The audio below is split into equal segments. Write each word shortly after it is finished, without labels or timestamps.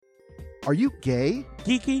Are you gay?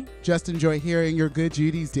 Geeky? Just enjoy hearing your good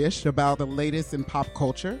Judy's dish about the latest in pop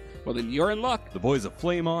culture? Well, then you're in luck. The boys of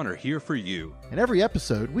Flame On are here for you. In every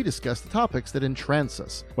episode, we discuss the topics that entrance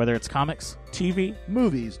us. Whether it's comics, TV,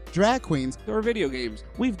 movies, drag queens, or video games,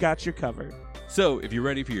 we've got you covered. So, if you're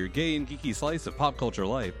ready for your gay and geeky slice of pop culture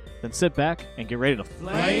life, then sit back and get ready to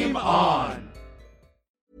Flame on!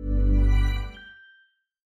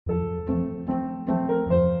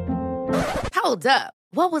 Hold up.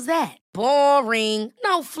 What was that? Boring.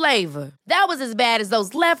 No flavor. That was as bad as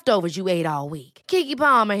those leftovers you ate all week. Keke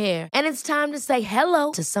Palmer here, and it's time to say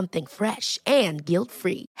hello to something fresh and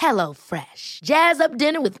guilt-free. Hello Fresh. Jazz up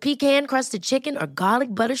dinner with pecan-crusted chicken or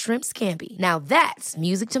garlic butter shrimp scampi. Now that's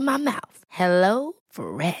music to my mouth. Hello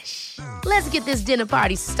Fresh. Let's get this dinner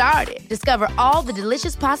party started. Discover all the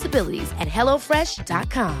delicious possibilities at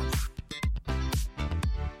HelloFresh.com.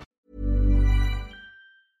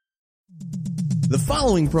 The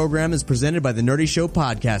following program is presented by the Nerdy Show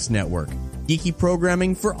Podcast Network. Geeky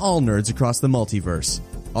programming for all nerds across the multiverse.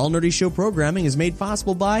 All Nerdy Show programming is made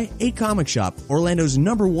possible by A Comic Shop, Orlando's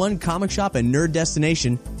 #1 comic shop and nerd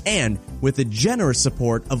destination, and with the generous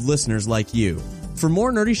support of listeners like you. For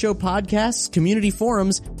more Nerdy Show podcasts, community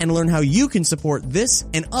forums, and learn how you can support this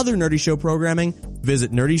and other Nerdy Show programming,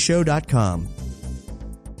 visit nerdyshow.com.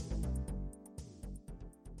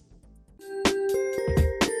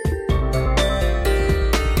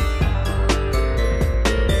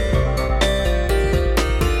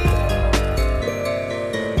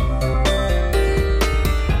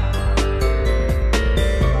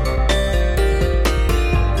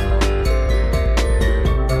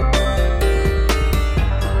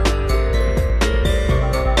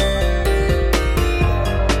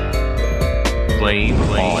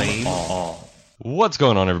 What's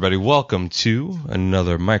going on, everybody? Welcome to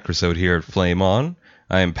another microsode here at Flame On.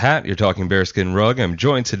 I am Pat, your talking bearskin rug. I'm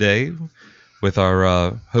joined today with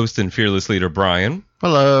our host and fearless leader, Brian.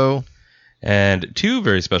 Hello. And two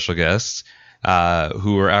very special guests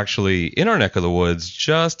who were actually in our neck of the woods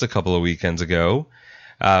just a couple of weekends ago.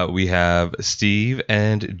 We have Steve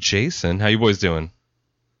and Jason. How you boys doing?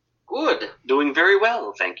 Good. Doing very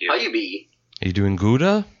well, thank you. How you be? Are you doing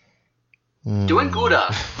Gouda? Doing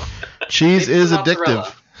Gouda. Cheese is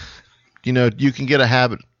addictive. You know, you can get a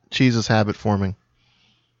habit. Cheese is habit forming.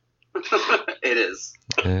 It is.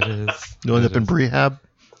 It is. You end up in rehab.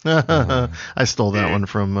 I stole that one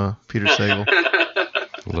from Peter Sagal.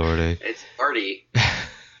 Lordy. It's party.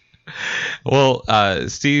 Well,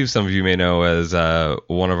 Steve, some of you may know as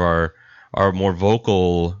one of our more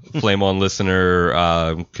vocal Flame On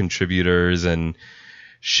listener contributors and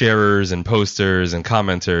sharers and posters and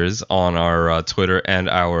commenters on our Twitter and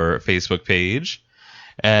our Facebook page.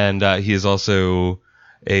 And he is also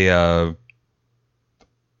I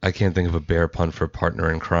can't think of a bear pun for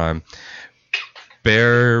partner in crime.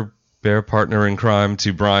 Bear partner in crime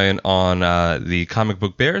to Brian on the Comic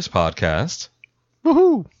Book Bears podcast.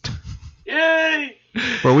 Woohoo! Yay!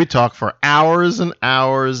 Where we talk for hours and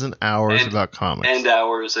hours and hours about comics. And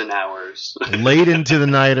hours and hours. Late into the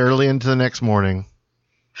night, early into the next morning.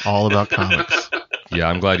 All about comics. Yeah,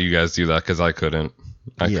 I'm glad you guys do that because I couldn't.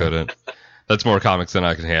 I couldn't. That's more comics than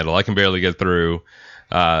I can handle. I can barely get through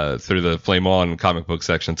the Flame On comic book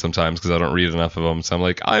section sometimes because I don't read enough of them. So I'm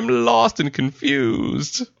like, I'm lost and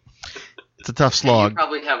confused. It's a tough slog. You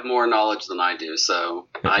probably have more knowledge than I do, so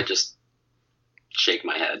I just shake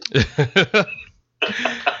my head.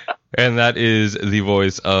 And that is the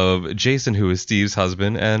voice of Jason, who is Steve's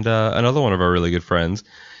husband and another one of our really good friends.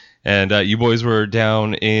 And you boys were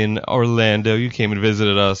down in Orlando. You came and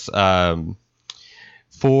visited us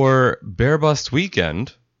for Bear Bust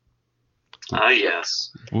Weekend.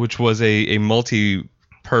 Yes. Which was a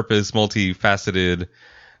multi-purpose, multifaceted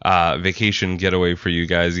vacation getaway for you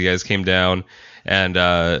guys. You guys came down and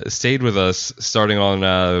stayed with us starting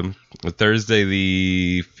on Thursday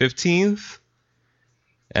the 15th.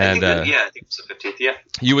 And I think it was the 15th, yeah.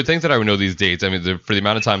 You would think that I would know these dates. I mean, for the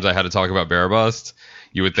amount of times I had to talk about Bear Bust,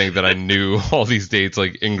 you would think that I knew all these dates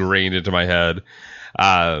like ingrained into my head.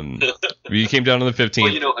 You came down on the 15th.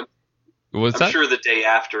 Well, you know, I'm sure the day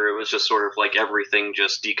after it was just sort of like everything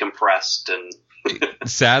just decompressed. And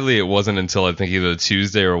sadly, it wasn't until I think either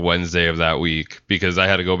Tuesday or Wednesday of that week because I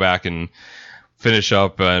had to go back and finish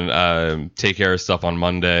up and take care of stuff on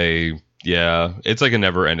Monday. Yeah, it's like a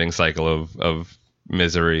never-ending cycle of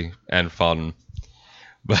misery and fun.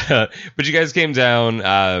 But you guys came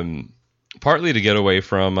down partly to get away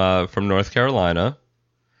from North Carolina.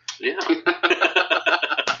 Yeah.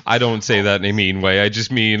 I don't say that in a mean way. I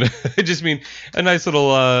just mean a nice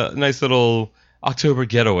little October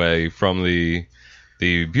getaway from the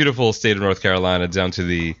the beautiful state of North Carolina down to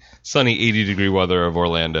the sunny 80-degree weather of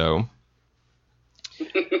Orlando.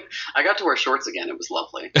 I got to wear shorts again. It was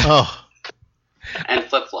lovely. Oh. And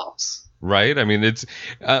flip-flops. Right? I mean, it's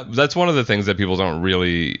that's one of the things that people don't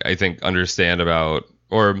really, I think, understand about,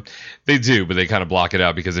 or they do, but they kind of block it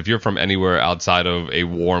out, because if you're from anywhere outside of a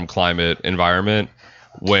warm climate environment,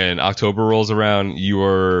 when October rolls around, you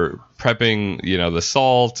are prepping, the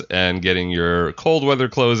salt and getting your cold weather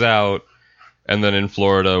clothes out. And then in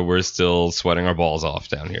Florida, we're still sweating our balls off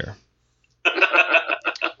down here.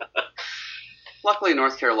 Luckily,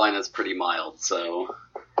 North Carolina is pretty mild, so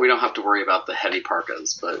we don't have to worry about the heavy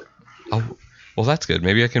parkas. But oh, well, that's good.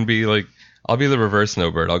 Maybe I can be like, I'll be the reverse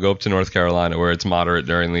snowbird. I'll go up to North Carolina where it's moderate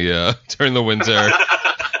during the winter,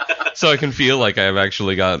 so I can feel like I've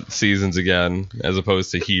actually got seasons again, as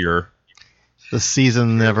opposed to here. The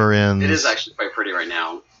season never ends. It is actually quite pretty right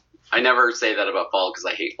now. I never say that about fall because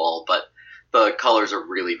I hate fall, but the colors are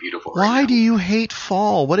really beautiful. Why do you hate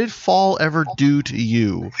fall? What did fall ever do to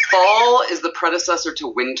you? Fall is the predecessor to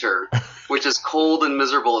winter, which is cold and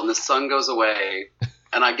miserable, and the sun goes away,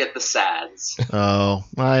 and I get the sads. Oh,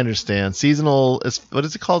 I understand. Seasonal, what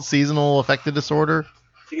is it called? Seasonal affective disorder?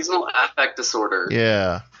 Seasonal affect disorder.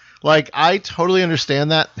 Yeah. Like, I totally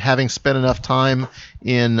understand that, having spent enough time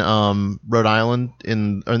in Rhode Island,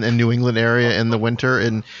 in New England area in the winter,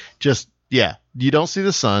 and just, you don't see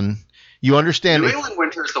the sun. You understand. New England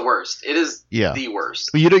winter is the worst. It is the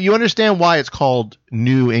worst. You understand why it's called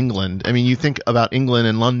New England. I mean, you think about England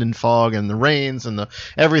and London fog and the rains and the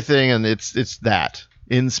everything, and it's that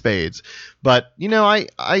in spades. But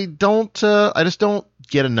I don't. I just don't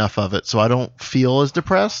get enough of it, so I don't feel as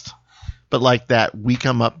depressed. But like that week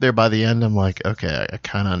I'm up there, by the end, I'm like, okay, I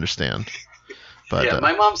kind of understand. But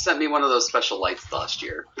my mom sent me one of those special lights last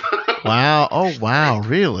year. Wow! Oh, wow!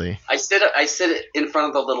 Really? I sit in front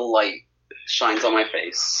of the little light. Shines on my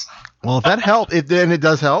face. Well, if that helps, then it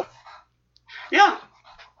does help. Yeah.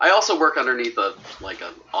 I also work underneath an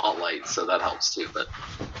alt light, so that helps too. But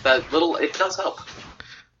it does help.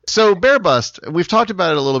 So Bear Bust, we've talked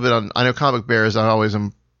about it a little bit on. I know Comic Bears. I always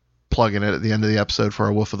am plugging it at the end of the episode for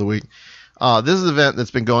our Wolf of the Week. This is an event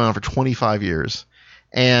that's been going on for 25 years,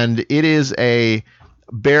 and it is a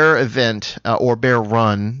bear event or bear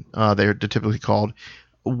run. They're typically called,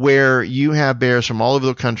 where you have bears from all over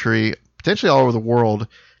the country, potentially all over the world,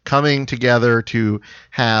 coming together to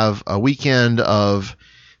have a weekend of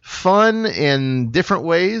fun in different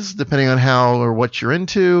ways, depending on how or what you're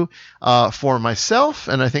into. For myself,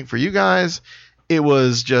 and I think for you guys, it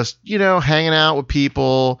was just, hanging out with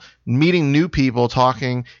people, meeting new people,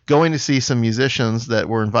 talking, going to see some musicians that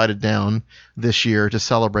were invited down this year to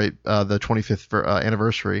celebrate the 25th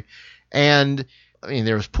anniversary. And I mean,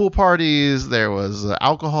 there was pool parties, there was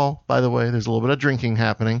alcohol, by the way, there's a little bit of drinking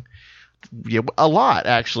happening. Yeah, a lot,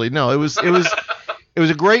 actually. No, it was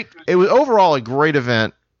overall a great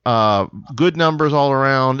event. Good numbers all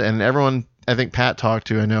around, and everyone I think Pat talked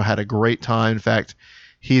to, I know, had a great time. In fact,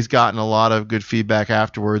 he's gotten a lot of good feedback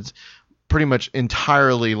afterwards, pretty much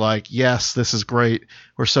entirely like, yes, this is great.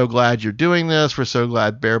 We're so glad you're doing this. We're so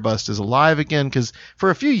glad Bear Bust is alive again, because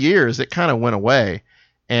for a few years it kind of went away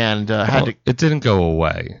and it didn't go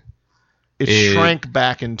away. It shrank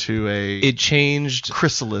back into it changed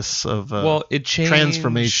chrysalis of it changed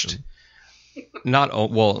transformation.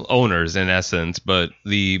 Owners in essence, but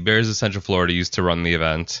the Bears of Central Florida used to run the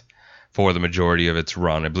event for the majority of its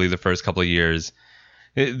run. I believe the first couple of years,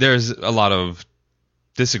 there's a lot of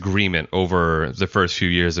disagreement over the first few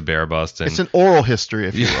years of Bear Bust. And, it's an oral history,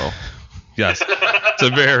 if you will. Yes, it's a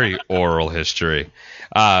very oral history.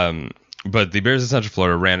 But the Bears of Central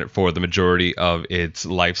Florida ran it for the majority of its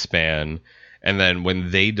lifespan. And then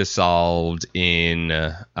when they dissolved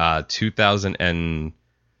in 2011,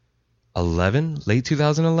 late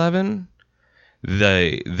 2011,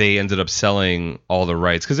 they ended up selling all the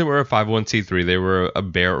rights, because they were a 501c3. They were a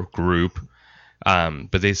bear group.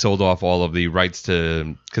 But they sold off all of the rights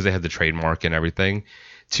because they had the trademark and everything,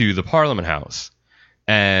 to the Parliament House.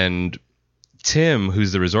 And Tim,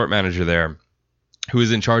 who's the resort manager there, who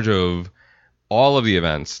is in charge of all of the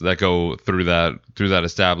events that go through that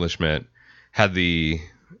establishment, had the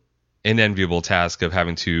unenviable task of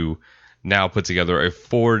having to now put together a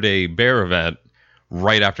 4-day bear event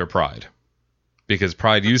right after Pride, because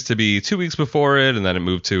Pride used to be 2 weeks before it, and then it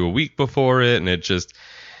moved to a week before it, and it just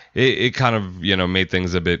it kind of made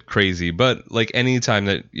things a bit crazy. But like any time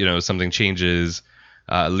that something changes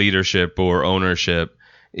leadership or ownership,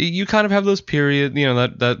 you kind of have those period,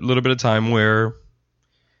 that little bit of time where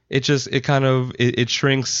it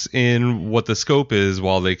shrinks in what the scope is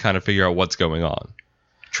while they kind of figure out what's going on.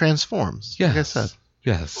 Transforms. Yes. Like I said.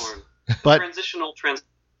 Yes. But transitional transformation.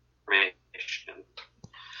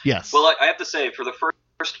 yes. Well, I have to say, for the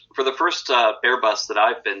first bear bust that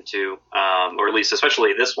I've been to, or at least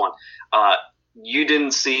especially this one, you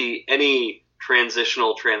didn't see any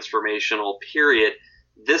transitional transformational period.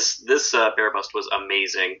 This bear bust was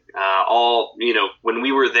amazing. When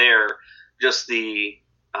we were there, just for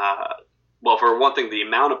one thing, the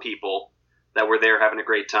amount of people that were there having a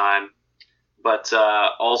great time, but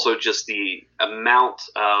also just the amount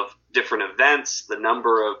of different events, the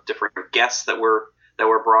number of different guests that were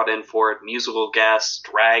brought in for it, musical guests,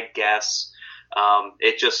 drag guests.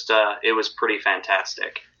 It was pretty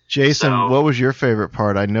fantastic. Jason, what was your favorite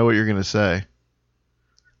part? I know what you're going to say.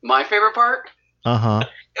 My favorite part? Uh-huh.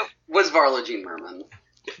 It was Varla Jean Merman.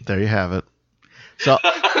 There you have it. So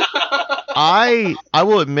I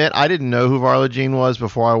will admit I didn't know who Varla Jean was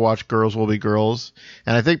before I watched Girls Will Be Girls.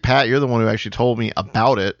 And I think, Pat, you're the one who actually told me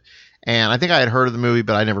about it. And I think I had heard of the movie,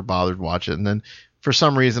 but I never bothered to watch it. And then for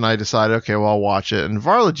some reason I decided, okay, well, I'll watch it. And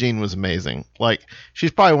Varla Jean was amazing. Like,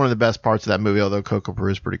 she's probably one of the best parts of that movie, although Coco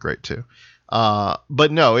Peru is pretty great too.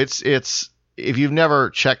 But no, it's if you've never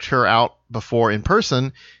checked her out before in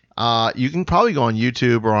person, you can probably go on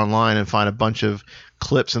YouTube or online and find a bunch of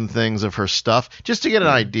clips and things of her stuff just to get an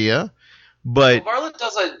idea. But Varla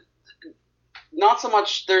does not so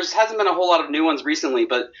much. Hasn't been a whole lot of new ones recently,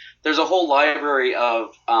 but there's a whole library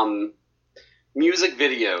of music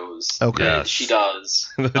videos that she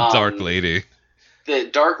does. The Dark Lady. The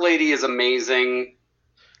Dark Lady is amazing.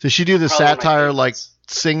 Does she do the satire like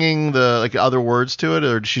singing the like other words to it,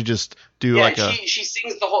 or does she just do she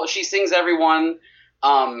sings the whole? She sings everyone,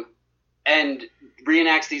 and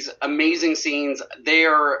reenacts these amazing scenes. They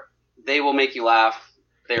will make you laugh.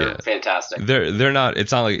 They're fantastic. They're not.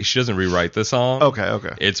 It's not like she doesn't rewrite the song.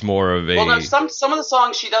 Okay. It's more of a. Well, no, some of the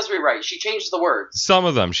songs she does rewrite. She changes the words. Some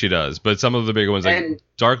of them she does, but some of the bigger ones, like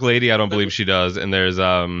Dark Lady, I don't believe she does. And there's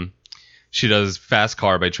she does Fast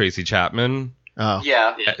Car by Tracy Chapman. Oh.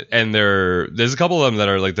 Yeah. And there's a couple of them that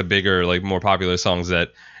are like the bigger, like more popular songs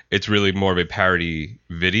that it's really more of a parody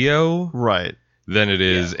video. Right. Than it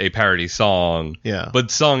is a parody song. Yeah.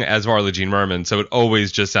 But sung as Varla Jean Merman, so it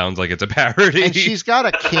always just sounds like it's a parody. And she's got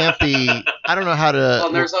a campy, I don't know how to... Well,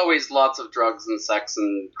 and there's always lots of drugs and sex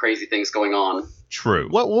and crazy things going on. True.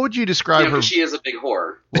 What would you describe her... She is a big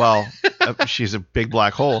whore. Well, she's a big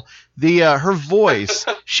black hole. Her voice,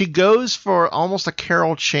 she goes for almost a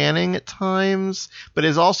Carol Channing at times, but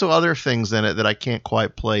there's also other things in it that I can't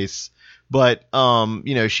quite place. But,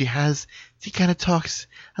 she kind of talks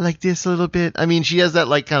like this a little bit. I mean, she has that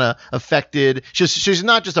like kind of affected. She's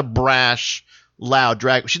not just a brash, loud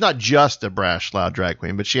drag. She's not just a brash, loud drag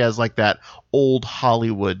queen, but she has like that old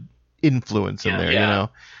Hollywood influence in there. Yeah.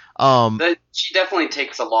 You know. She definitely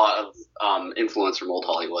takes a lot of influence from old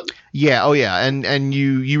Hollywood. Yeah. Oh yeah. And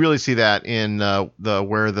you really see that in the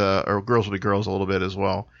Girls Will Be Girls a little bit as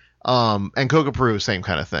well. And Coco Peru, same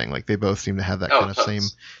kind of thing. Like they both seem to have that kind of same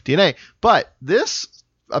DNA. But this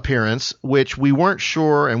appearance, which we weren't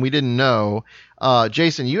sure and we didn't know,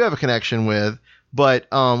 Jason, you have a connection with, but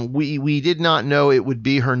we did not know it would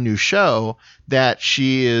be her new show that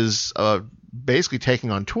she is basically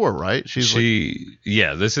taking on tour, right? She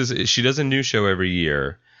does a new show every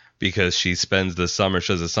year because she spends the summer.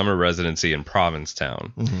 She does a summer residency in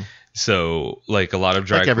Provincetown. Mm-hmm. So, like a lot of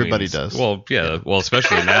drag queens, everybody does. Well, yeah. Well,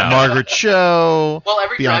 especially now. Margaret Cho. Well,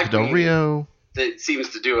 every Bianca drag Del Rio. That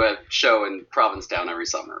seems to do a show in Provincetown every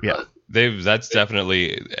summer. Yeah, that's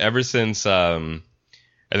definitely ever since I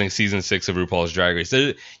think season 6 of RuPaul's Drag Race.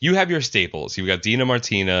 You have your staples. You've got Dina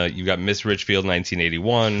Martina. You've got Miss Richfield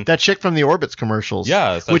 1981. That chick from the Orbits commercials.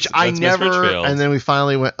 Yeah, which I never. And then we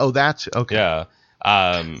finally went, oh, that's okay. Yeah.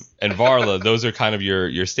 And Varla, those are kind of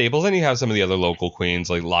your staples. And you have some of the other local queens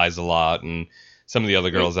like Liza Lott and some of the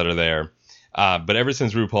other girls that are there. But ever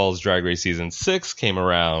since RuPaul's Drag Race season 6 came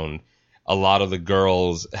around, a lot of the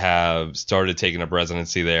girls have started taking up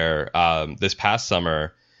residency there. This past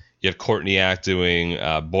summer, you had Courtney Act doing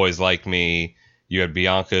Boys Like Me. You had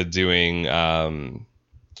Bianca doing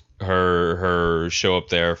her show up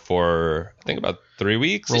there for, I think, about 3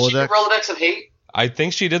 weeks. Did she do Rolodex of Hate? I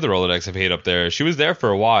think she did the Rolodex of Hate up there. She was there for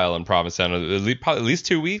a while in Provincetown, at least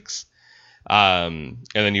 2 weeks. And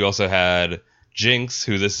then you also had Jinx,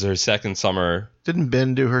 who this is her second summer. Didn't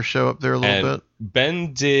Ben do her show up there a little bit?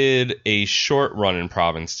 Ben did a short run in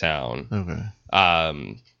Provincetown.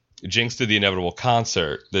 Okay. Jinx did the Inevitable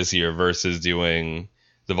concert this year versus doing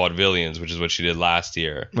the Vaudevillians, which is what she did last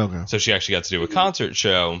year. Okay. So she actually got to do a concert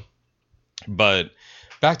show. But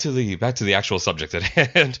back to the actual subject at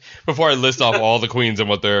hand. Before I list off all the queens and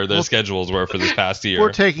what their schedules were for this past year,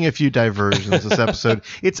 we're taking a few diversions this episode.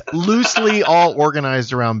 It's loosely all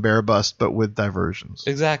organized around Bear Bust, but with diversions.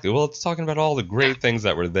 Exactly. Well, it's talking about all the great things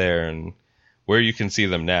that were there and where you can see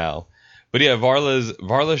them now. But yeah,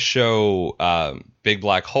 Varla's show, Big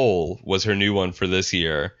Black Hole, was her new one for this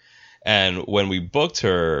year. And when we booked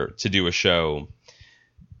her to do a show,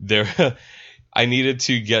 I needed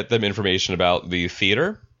to get them information about the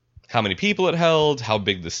theater, how many people it held, how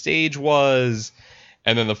big the stage was.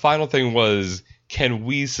 And then the final thing was, can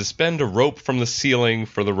we suspend a rope from the ceiling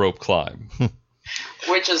for the rope climb?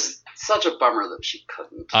 Which is such a bummer that she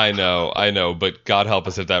couldn't. I know, but God help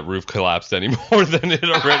us if that roof collapsed any more than it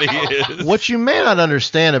already is. What you may not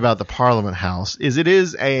understand about the Parliament House is it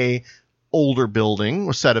is a older building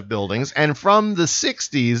or set of buildings, and from the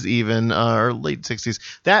 60s even, or late 60s,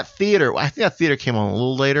 I think that theater came on a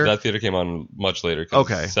little later. That theater came on much later.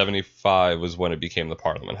 Okay. 75 was when it became the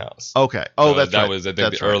Parliament House. Okay. Oh, so that right. was, I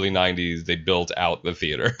think, the early 90s, they built out the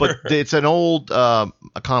theater. But it's an old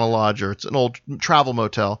Econo Lodge, or it's an old travel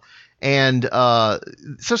motel. And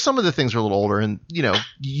so some of the things are a little older, and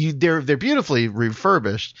they're beautifully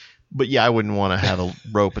refurbished. But yeah, I wouldn't want to have a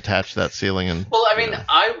rope attached to that ceiling. And well, I mean,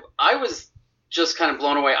 I was just kind of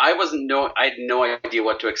blown away. I had no idea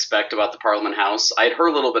what to expect about the Parliament House. I'd heard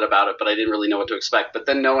a little bit about it, but I didn't really know what to expect. But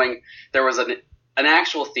then knowing there was an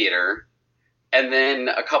actual theater, and then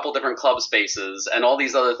a couple different club spaces, and all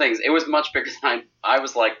these other things, it was much bigger than I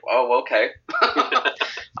was like, oh, okay.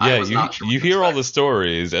 Yeah, you hear all the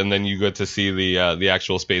stories, and then you get to see the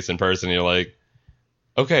actual space in person. And you're like,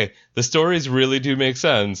 okay, the stories really do make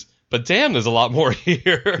sense, but damn, there's a lot more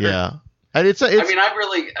here. Yeah, and it's. I mean, I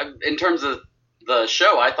really, in terms of the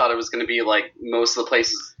show, I thought it was going to be like most of the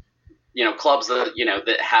places, clubs that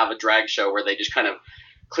that have a drag show where they just kind of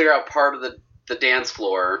clear out part of the dance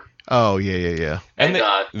floor. Oh yeah. And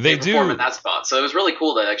they perform do in that spot, so it was really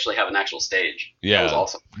cool to actually have an actual stage. Yeah, that was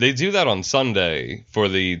awesome. They do that on Sunday for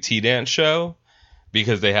the T-Dance show,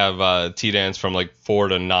 because they have T-Dance from like 4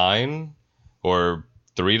 to 9 or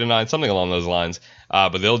 3 to 9, something along those lines.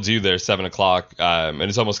 But they'll do their 7 o'clock, and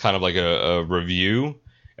it's almost kind of like a review,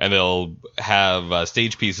 and they'll have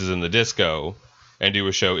stage pieces in the disco and do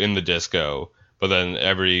a show in the disco. But then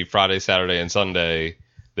every Friday, Saturday, and Sunday,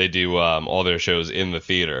 they do all their shows in the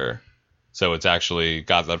theater. So it's actually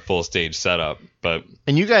got that full stage setup.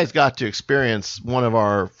 And you guys got to experience one of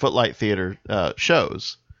our Footlight Theater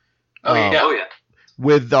shows. Oh yeah.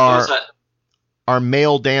 With our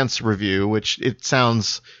male dance review, which it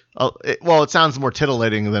sounds it sounds more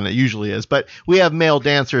titillating than it usually is, but we have male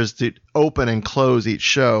dancers to open and close each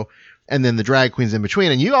show, and then the drag queens in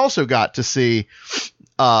between. And you also got to see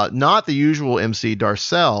not the usual MC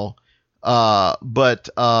Darcel, but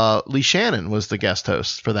Lee Shannon was the guest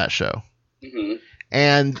host for that show. Mm-hmm.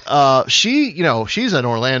 And she's an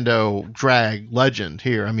Orlando drag legend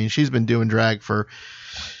here. I mean, she's been doing drag for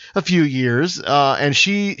a few years, and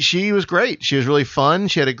she was great. She was really fun.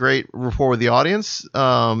 She had a great rapport with the audience,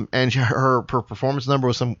 and her performance number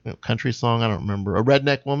was some country song. I don't remember. A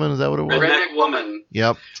Redneck Woman, is that what it was? Redneck Woman.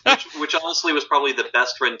 Yep. Which honestly was probably the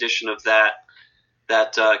best rendition of that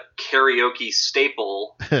karaoke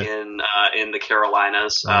staple in the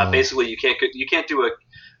Carolinas. Basically, you can't do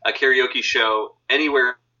a karaoke show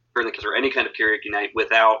anywhere in the or any kind of karaoke night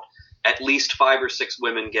without at least 5 or 6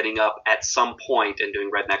 women getting up at some point and doing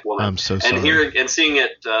Redneck Woman. I'm so sorry. And seeing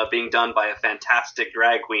it being done by a fantastic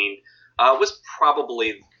drag queen was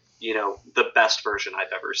probably the best version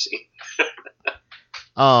I've ever seen.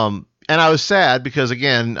 And I was sad because,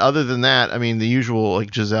 again, other than that, I mean, the usual,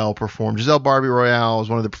 like, Giselle performed. Giselle Barbie Royale was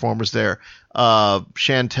one of the performers there.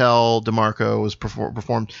 Chantel DeMarco was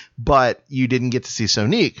performed, but you didn't get to see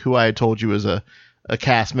Sonique, who I had told you was a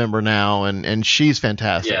cast member now, and she's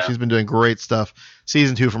fantastic. Yeah. She's been doing great stuff.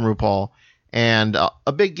 Season 2 from RuPaul. And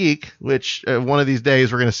a big geek, which one of these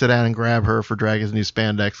days we're going to sit down and grab her for Dragon's New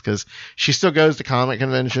Spandex, because she still goes to comic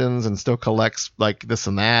conventions and still collects, like, this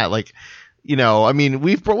and that. Like, I mean,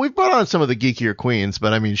 we've brought on some of the geekier queens,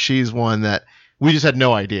 but I mean, she's one that we just had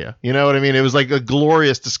no idea. You know what I mean? It was like a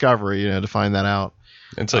glorious discovery, to find that out.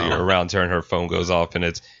 Until you're around her and her phone goes off and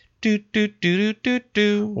it's do do do do do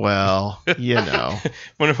do. Well,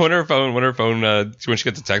 when her phone when she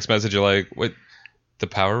gets a text message, you're like, wait, the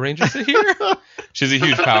Power Rangers are here? She's a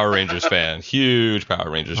huge Power Rangers fan.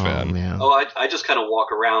 Man. Oh, I just kind of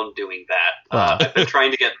walk around doing that. I've been trying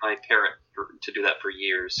to get my parrot to do that for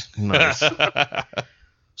years. Nice.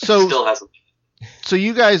 Still hasn't. So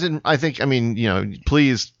you guys,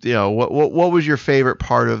 please, what was your favorite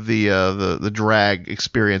part of the drag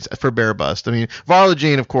experience for Bear Bust? I mean, Varla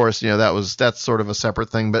Jean, of course, that's sort of a separate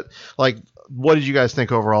thing, but like, what did you guys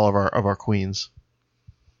think overall of our queens?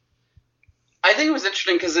 I think it was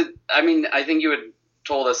interesting because I think you had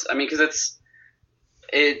told us, because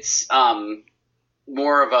it's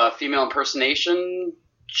more of a female impersonation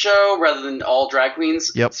show rather than all drag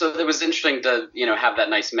queens. Yep. So it was interesting to, have that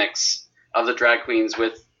nice mix of the drag queens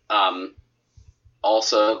with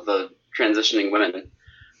also the transitioning women.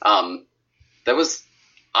 I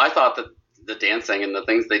thought that the dancing and the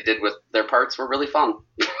things they did with their parts were really fun.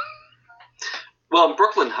 Well, in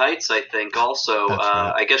Brooklyn Heights, I think also.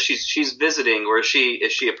 Right. I guess she's visiting, or is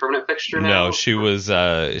she a permanent fixture now? No, she was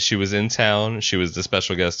in town. She was the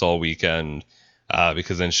special guest all weekend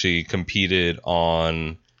because then she competed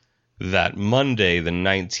on that Monday, the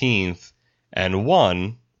 19th, and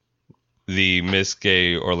won the Miss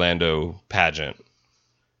Gay Orlando pageant.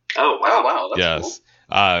 Oh wow! That's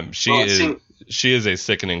Yes, she is a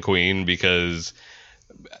sickening queen because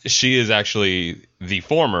she is actually the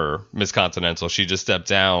former Miss Continental. She just stepped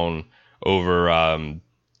down over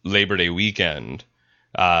Labor Day weekend,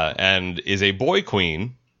 and is a boy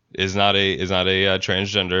queen. Is not a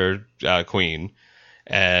transgender queen,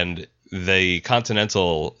 and the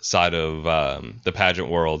Continental side of the pageant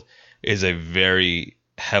world is a very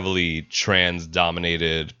heavily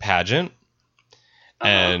trans-dominated pageant,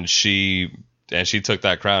 and she took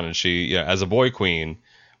that crown, and she, as a boy queen,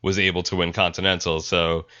 was able to win Continental.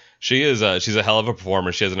 So she's a hell of a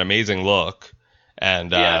performer. She has an amazing look,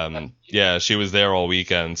 and she was there all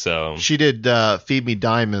weekend. So she did Feed Me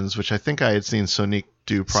Diamonds, which I think I had seen Sonique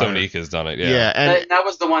do prior. Sonique has done it. Yeah, and that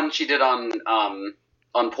was the one she did on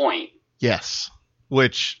Point. Yes,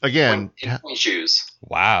 which again, in Point shoes.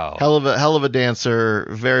 Wow, hell of a dancer,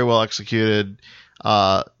 very well executed,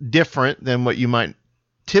 different than what you might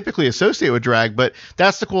typically associate with drag, but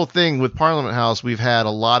that's the cool thing with Parliament House. We've had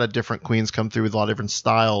a lot of different queens come through with a lot of different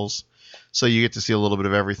styles, so you get to see a little bit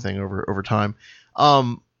of everything over time.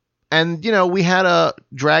 And we had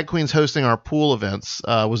drag queens hosting our pool events.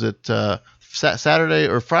 Was it Saturday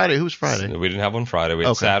or Friday? Who was Friday? We didn't have one Friday. We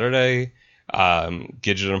had Saturday.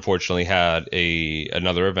 Gidget unfortunately had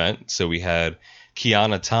another event, so we had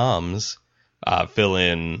Kiana Toms fill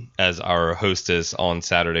in as our hostess on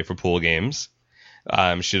Saturday for pool games.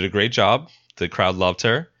 She did a great job. The crowd loved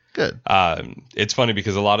her. Good. It's funny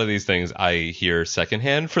because a lot of these things I hear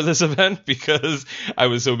secondhand for this event because I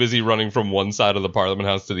was so busy running from one side of the Parliament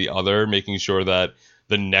House to the other, making sure that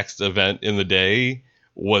the next event in the day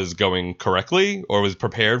was going correctly or was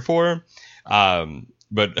prepared for.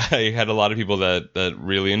 But I had a lot of people that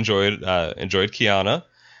really enjoyed Kiana.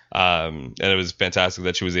 And it was fantastic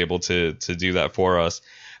that she was able to do that for us.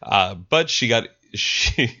 But she got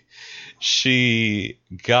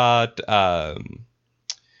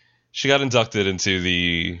inducted into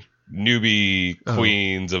the newbie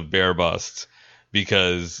queens of Bear Bust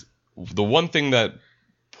because the one thing that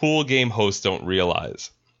pool game hosts don't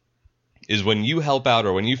realize is when you help out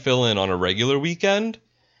or when you fill in on a regular weekend,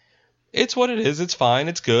 it's what it is. It's fine.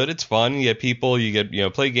 It's good. It's fun. You get people, you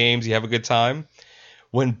get, play games, you have a good time.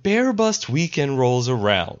 When Bear Bust weekend rolls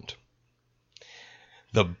around,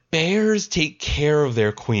 the Bears take care of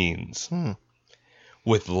their queens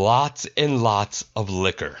with lots and lots of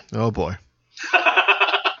liquor. Oh, boy.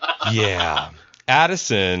 Yeah.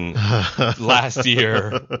 Addison last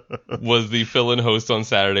year was the fill-in host on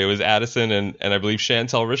Saturday. It was Addison and I believe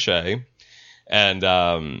Chantel Richey.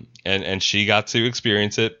 And she got to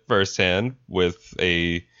experience it firsthand with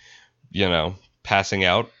a, passing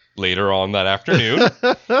out later on that afternoon.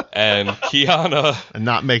 And Kiana... And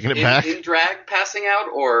not making it back? In drag passing out,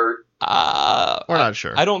 or... We're not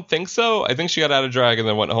sure. I don't think so. I think she got out of drag and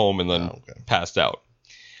then went home and then passed out.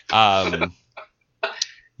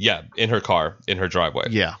 Yeah, in her car, in her driveway.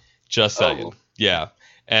 Yeah. Just saying. Yeah.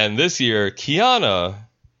 And this year, Kiana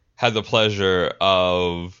had the pleasure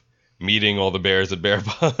of meeting all the bears at Bear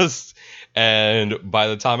Bust. And by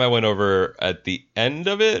the time I went over at the end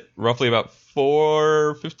of it, roughly about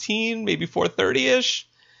 4:15, maybe 4:30-ish,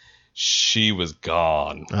 she was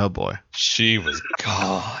gone. Oh, boy. She was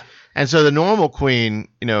gone. And so the normal queen,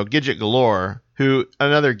 Gidget Galore, who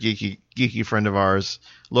another geeky friend of ours,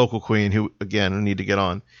 local queen, who again we need to get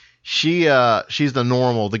on. She's the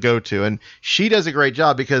normal, the go-to, and she does a great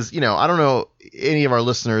job because I don't know any of our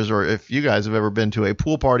listeners or if you guys have ever been to a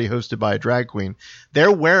pool party hosted by a drag queen.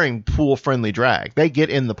 They're wearing pool-friendly drag. They get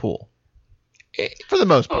in the pool for the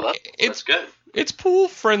most part. That's good. It's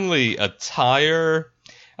pool-friendly attire.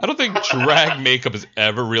 I don't think drag makeup is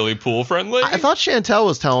ever really pool friendly. I thought Chantel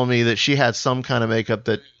was telling me that she had some kind of makeup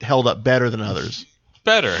that held up better than others.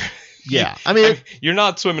 Better. Yeah. I mean, you're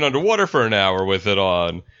not swimming underwater for an hour with it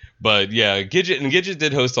on. But yeah, Gidget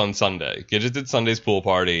did host on Sunday. Gidget did Sunday's pool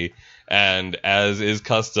party, and as is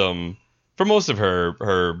custom for most of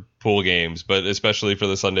her pool games, but especially for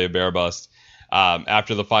the Sunday Bear Bust,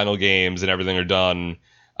 after the final games and everything are done,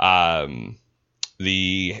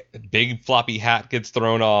 the big floppy hat gets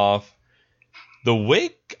thrown off. The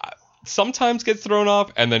wig sometimes gets thrown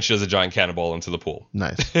off, and then she does a giant cannonball into the pool.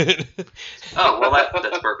 Nice. Oh, well,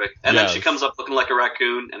 that's perfect. And Yes. then she comes up looking like a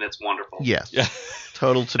raccoon, and it's wonderful. Yes. Yeah.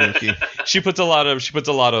 Total Tanuki. She puts a lot of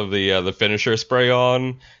the finisher spray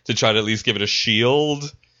on to try to at least give it a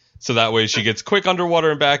shield, so that way she gets quick underwater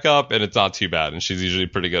and back up, and it's not too bad. And she's usually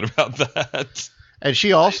pretty good about that. And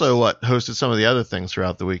she also hosted some of the other things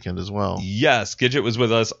throughout the weekend as well. Yes, Gidget was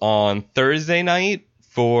with us on Thursday night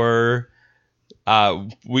for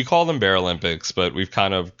we call them Bear Olympics, but we've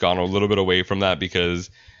kind of gone a little bit away from that because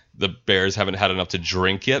the Bears haven't had enough to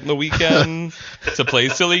drink yet in the weekend to play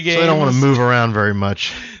silly games. So they don't want to move around very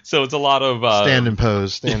much. So it's a lot of stand and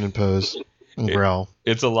pose, and growl.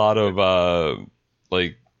 It's a lot of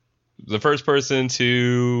like the first person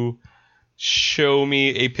to show me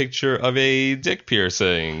a picture of a dick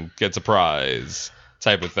piercing gets a prize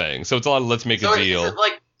type of thing. So it's a lot of let's make a deal. Is it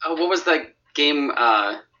like what was the game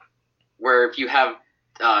where if you have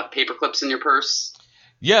paper clips in your purse?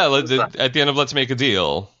 Yeah, at the end of Let's Make a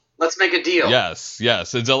Deal. Let's make a deal. Yes.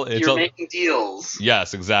 You're making deals.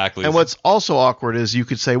 Yes, exactly. And what's also awkward is you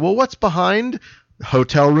could say, well, what's behind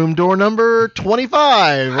hotel room door number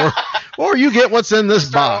 25? Or you get what's in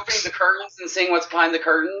this box. Opening the curtains and seeing what's behind the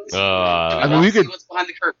curtains. I mean, see what's behind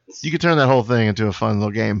the curtains. You could turn that whole thing into a fun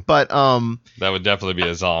little game. But that would definitely be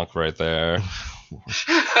a zonk right there.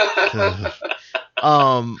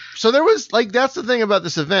 So there was that's the thing about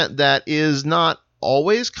this event that is not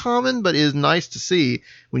always common, but is nice to see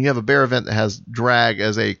when you have a bear event that has drag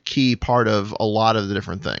as a key part of a lot of the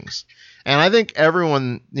different things. And I think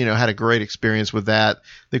everyone, had a great experience with that.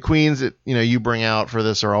 The queens that, you bring out for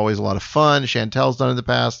this are always a lot of fun. Chantel's done it in the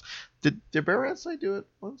past. Did Bear Rats do it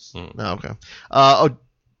once? No, okay.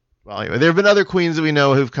 Well, anyway, there have been other queens that we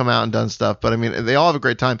know who've come out and done stuff, but I mean, they all have a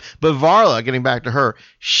great time. But Varla, getting back to her,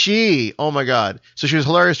 oh my God. So she was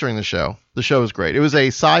hilarious during the show. The show was great. It was a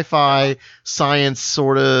sci-fi science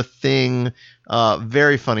sort of thing.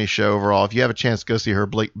 Very funny show overall. If you have a chance to go see her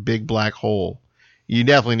Big Black Hole, you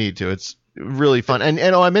definitely need to. It's really fun. And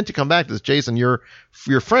I meant to come back to this. Jason, your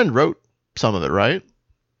friend wrote some of it, right?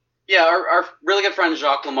 Yeah, our really good friend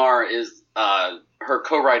Jacques Lamar is her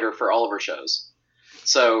co-writer for all of her shows.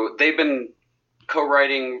 So they've been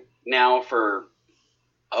co-writing now for,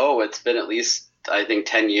 it's been at least, I think,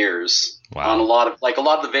 10 years. Wow. On a lot of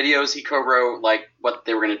the videos he co-wrote, like what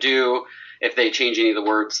they were going to do, if they change any of the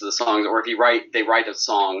words to the songs, or if they write a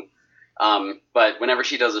song. But whenever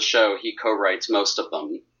she does a show, he co-writes most of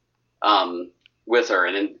them with her.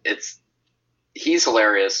 And he's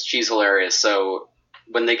hilarious, she's hilarious. So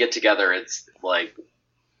when they get together, it's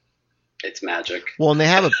magic. Well, and they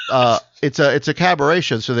have it's a cabaret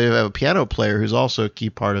show, so they have a piano player who's also a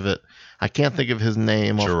key part of it. I can't think of his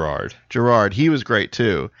name. Gerard. He was great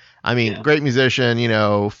too. I mean, great musician.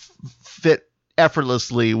 Fit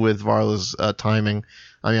effortlessly with Varla's timing.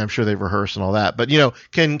 I mean, I'm sure they've rehearsed and all that, but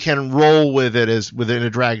can roll with it as within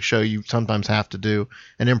a drag show. You sometimes have to do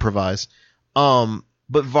and improvise. But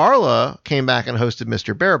Varla came back and hosted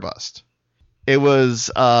Mr. Bear Bust. It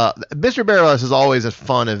was Mr. Bear Bust is always a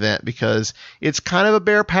fun event because it's kind of a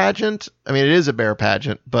bear pageant. I mean, it is a bear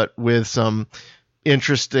pageant, but with some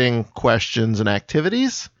interesting questions and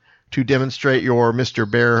activities to demonstrate your Mr.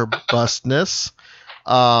 Bear Bustness.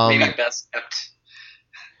 Maybe best kept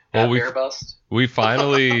Bear Bust. We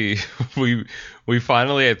finally we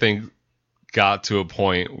finally I think got to a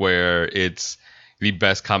point where it's the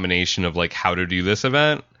best combination of how to do this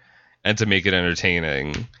event and to make it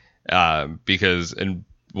entertaining. Because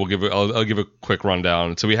I'll give a quick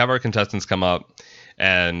rundown. So we have our contestants come up,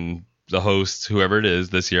 and the host, whoever it is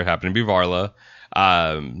this year, happened to be Varla,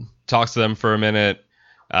 talks to them for a minute,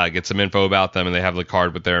 gets some info about them, and they have the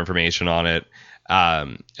card with their information on it,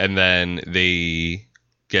 and then they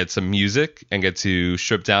get some music and get to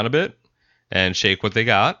strip down a bit and shake what they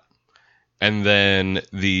got, and then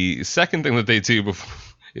the second thing that they do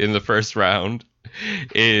in the first round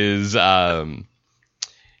is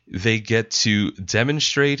they get to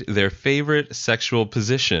demonstrate their favorite sexual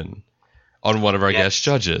position on one of our guest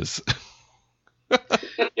judges.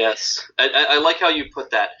 Yes. I like how you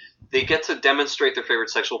put that. They get to demonstrate their favorite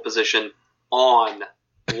sexual position on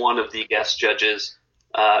one of the guest judges.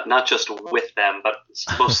 not just with them, but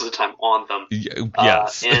most of the time on them.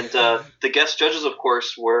 Yes. And the guest judges, of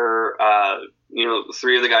course, were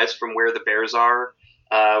three of the guys from Where the Bears Are.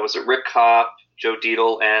 Was it Rick Kopp, Joe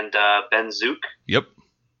Dietl, and Ben Zook? Yep.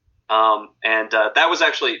 And that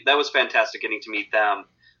was fantastic getting to meet them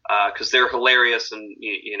because they're hilarious, and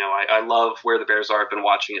I love Where the Bears Are. I've been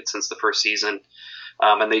watching it since the first season.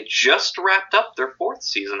 And they just wrapped up their fourth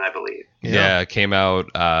season, I believe. Yeah, it came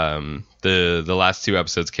out. The last 2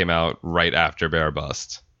 episodes came out right after Bear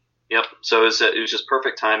Bust. Yep. So it was just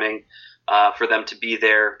perfect timing for them to be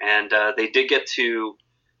there, and they did get to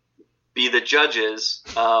be the judges.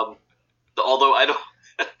 Although I don't,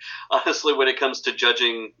 honestly, when it comes to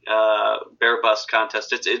judging Bear Bust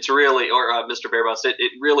contest, it's really Mr. Bear Bust.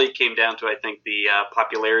 It really came down to, I think, the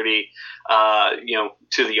popularity,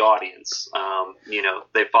 to the audience.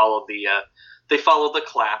 They followed the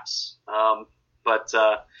claps, but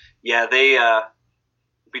they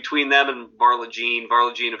between them and Varla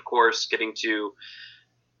Jean, of course, getting to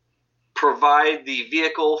provide the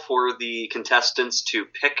vehicle for the contestants to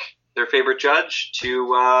pick their favorite judge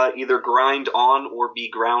to either grind on or be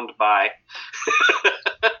ground by.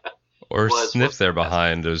 Or sniff their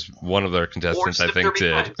behind. There's one of their contestants, I think,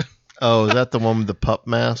 did. Oh, is that the one with the pup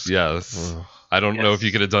mask? Yes. Ugh. I don't know if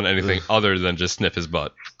you could have done anything other than just sniff his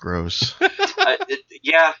butt. Gross.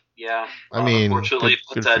 Yeah. I mean, unfortunately,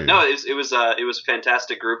 good no, it was a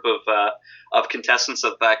fantastic group of contestants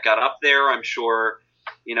that got up there. I'm sure,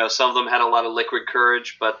 some of them had a lot of liquid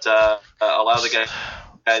courage, but a lot of the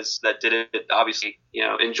guys that did it obviously,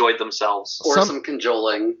 enjoyed themselves. Or some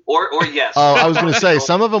cajoling. Or yes. Oh, I was going to say,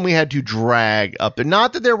 some of them we had to drag up there.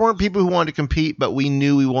 Not that there weren't people who wanted to compete, but we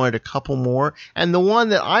knew we wanted a couple more. And the one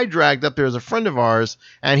that I dragged up there is a friend of ours,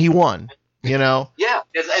 and he won. Yeah,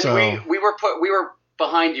 and we were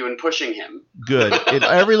behind you and pushing him. Good.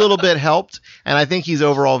 Every little bit helped, and I think he's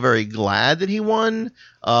overall very glad that he won.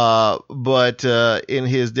 But in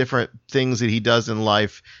his different things that he does in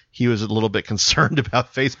life, he was a little bit concerned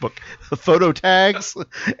about Facebook photo tags,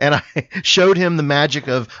 and I showed him the magic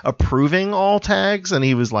of approving all tags, and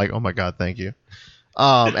he was like, "Oh my God, thank you."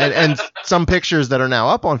 And some pictures that are now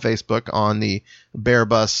up on Facebook on the Bear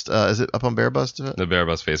Bust. Is it up on Bear Bust? The Bear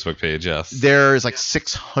Bust Facebook page, yes. There's like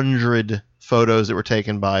 600 photos that were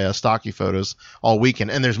taken by Stocky Photos all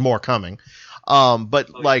weekend, and there's more coming. But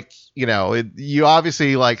you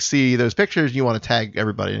obviously see those pictures, you want to tag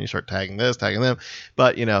everybody, and you start tagging this, tagging them.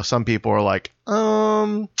 But some people are like,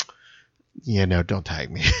 don't tag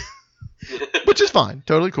me, which is fine,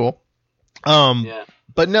 totally cool.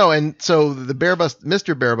 But no, and so the Bear Bust,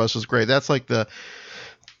 Mr. Bear Bust was great. That's like the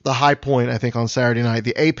high point, I think, on Saturday night,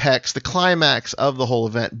 the apex, the climax of the whole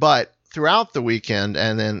event. But throughout the weekend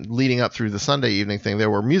and then leading up through the Sunday evening thing, there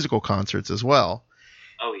were musical concerts as well.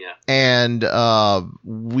 Oh, yeah. And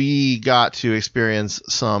we got to experience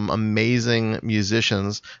some amazing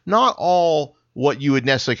musicians, not all what you would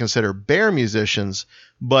necessarily consider Bear musicians,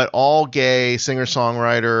 but all gay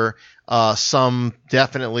singer-songwriter, some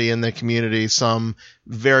definitely in the community, some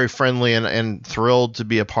very friendly and thrilled to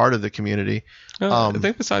be a part of the community. I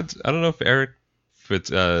think besides, I don't know if Eric...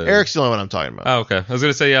 Eric's the only one I'm talking about. Oh, okay. I was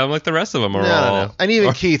going to say, yeah, I'm like the rest of them are all... No. And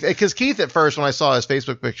even Keith, because Keith at first, when I saw his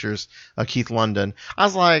Facebook pictures of Keith London, I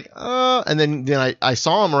was like, and then I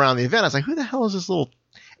saw him around the event. I was like, who the hell is this little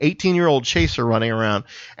 18-year-old chaser running around?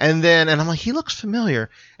 And I'm like, he looks familiar.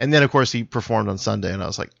 And then, of course, he performed on Sunday, and I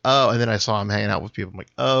was like, oh, and then I saw him hanging out with people. I'm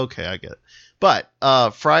like, oh, okay, I get it. But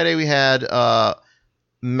Friday we had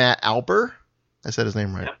Matt Alber. I said his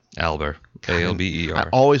name right. Alber. Alber. I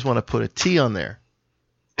always want to put a T on there.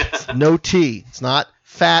 It's no T. It's not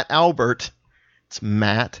Fat Albert. It's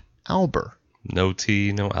Matt Alber. No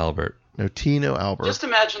T, no Albert. No T, no Albert. Just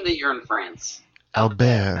imagine that you're in France.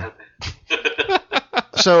 Albert.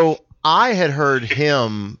 So I had heard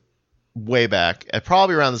him way back, at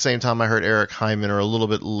probably around the same time I heard Eric Hyman, or a little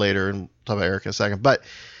bit later, and we'll talk about Eric in a second. But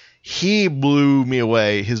he blew me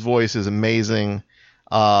away. His voice is amazing.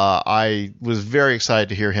 I was very excited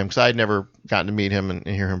to hear him because I had never gotten to meet him and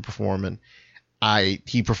hear him perform. And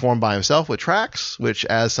he performed by himself with tracks, which,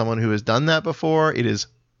 as someone who has done that before, it is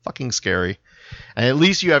fucking scary. And at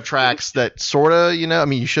least you have tracks that sort of,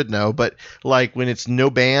 you should know, but like when it's no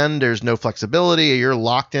band, there's no flexibility. You're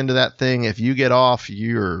locked into that thing. If you get off,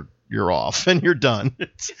 you're off and you're done.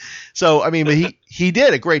 So, but he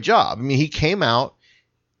did a great job. He came out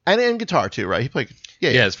and guitar too, right? He played.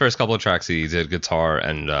 Yeah, his first couple of tracks he did guitar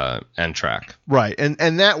and track. Right.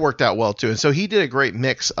 And that worked out well too. And so he did a great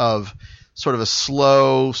mix of sort of a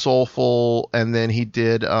slow, soulful, and then he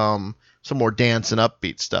did some more dance and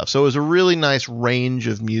upbeat stuff. So it was a really nice range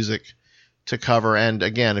of music to cover. And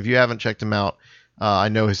again, if you haven't checked him out, I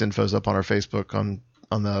know his info's up on our Facebook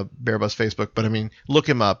on the Bear Bus Facebook, but I mean, look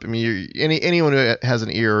him up. I mean, anyone who has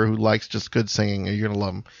an ear who likes just good singing, you're gonna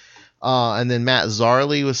love him. And then Matt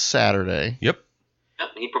Zarley was Saturday. Yep.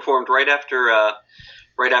 He performed right after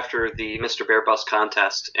the Mr. Bear Bus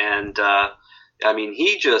contest, and I mean,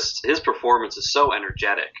 his performance is so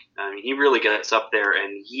energetic. I mean, he really gets up there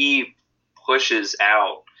and he pushes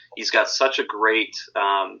out. He's got such a great,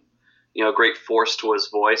 great force to his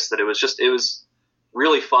voice that it was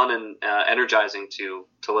really fun and energizing to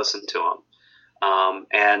listen to him.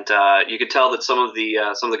 And you could tell that some of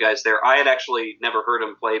the guys there, I had actually never heard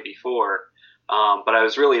him play before, but I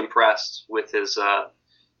was really impressed with his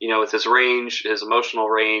with his range, his emotional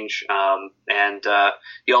range, and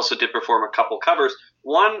he also did perform a couple covers.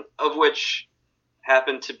 One of which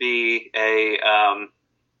happened to be a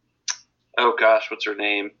what's her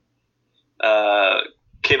name?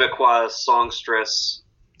 Québécois songstress.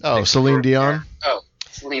 Oh, Celine Dion. Oh,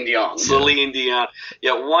 Celine Dion. Celine Dion.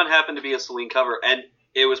 Yeah, one happened to be a Celine cover, and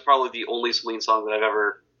it was probably the only Celine song that I've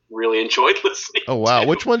ever really enjoyed listening to. Oh, wow.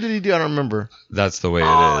 Which one did he do? I don't remember. That's the way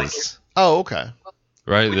it is. Oh, okay.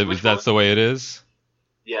 Right? That's the way it is?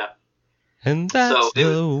 Yeah. And that's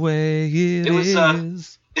the way it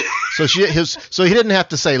is. So so he didn't have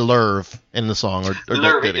to say "lerve" in the song, or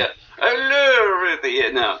did he? Yeah. I love it. Yeah,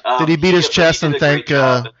 no. Did he beat his chest and thank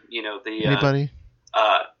anybody?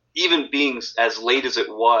 Even being as late as it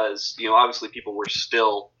was, obviously people were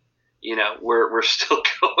still, we're still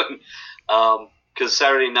going. Because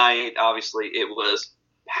Saturday night, obviously, it was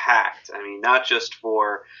packed. I mean, not just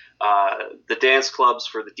for the dance clubs,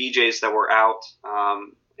 for the DJs that were out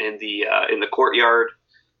in the courtyard.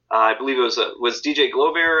 I believe it was DJ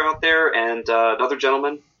Glover out there and another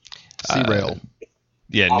gentleman. C-Rail.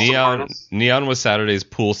 Yeah, Neon was Saturday's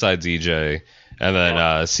poolside DJ, and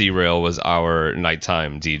then C-Rail was our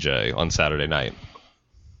nighttime DJ on Saturday night.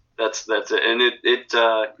 That's it, and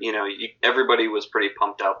everybody was pretty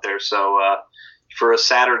pumped out there. So for a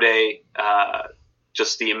Saturday,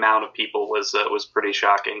 just the amount of people was pretty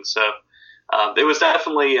shocking. So it was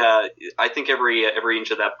definitely, I think every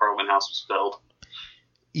inch of that Parliament House was filled.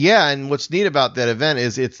 Yeah, and what's neat about that event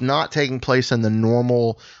is it's not taking place in the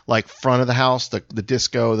normal, like, front of the house, the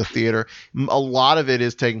disco, the theater. A lot of it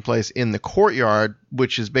is taking place in the courtyard,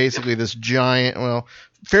 which is basically this giant,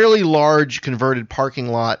 fairly large converted parking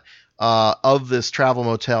lot of this travel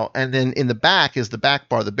motel. And then in the back is the back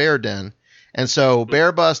bar, the Bear Den. And so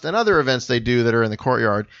Bear Bust and other events they do that are in the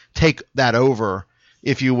courtyard take that over,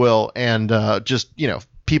 if you will, and just,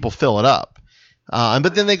 people fill it up.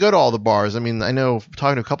 But then they go to all the bars. I mean, I know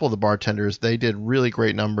talking to a couple of the bartenders, they did really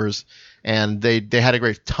great numbers, and they had a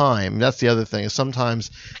great time. That's the other thing is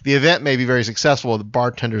sometimes the event may be very successful. The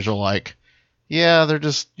bartenders are like, yeah, they're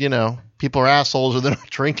just, people are assholes or they're not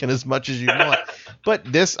drinking as much as you want.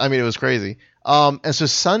 But this, I mean, it was crazy. And so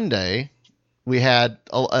Sunday we had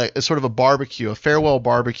a sort of a barbecue, a farewell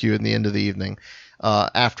barbecue in the end of the evening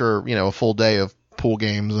after, a full day of pool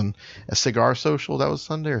games and a cigar social. That was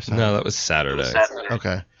Sunday or Saturday? No, that was Saturday.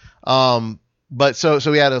 Okay. But so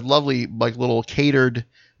we had a lovely, like, little catered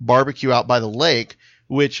barbecue out by the lake,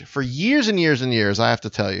 which for years and years and years, I have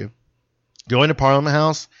to tell you, going to Parliament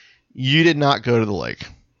House, you did not go to the lake.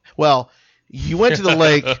 Well, you went to the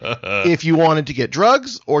lake if you wanted to get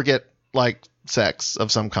drugs or get, like, sex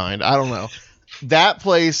of some kind. I don't know. That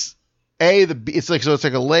place, it's like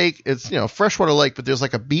a lake. It's, freshwater lake, but there's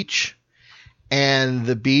like a beach. And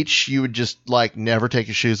the beach, you would just, like, never take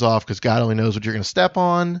your shoes off because God only knows what you're going to step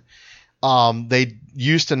on. They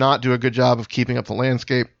used to not do a good job of keeping up the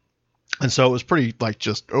landscape. And so it was pretty, like,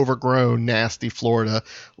 just overgrown, nasty Florida,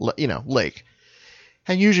 lake.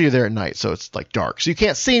 And usually you're there at night, so it's, like, dark. So you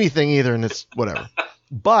can't see anything either, and it's whatever.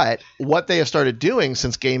 But what they have started doing,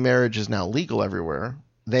 since gay marriage is now legal everywhere,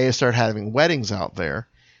 they have started having weddings out there.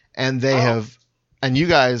 And they have... And you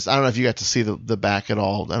guys, I don't know if you got to see the back at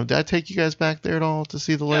all. Did I take you guys back there at all to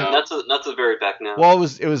see the lake? No, not to the very back now. Well,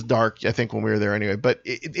 it was dark, I think, when we were there anyway. But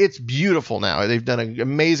it's beautiful now. They've done an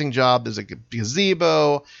amazing job. There's a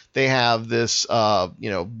gazebo. They have this,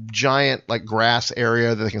 giant, like, grass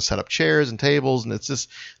area that they can set up chairs and tables. And it's just,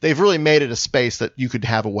 they've really made it a space that you could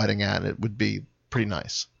have a wedding at, and it would be pretty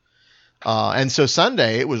nice. And so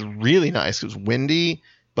Sunday, it was really nice. It was windy.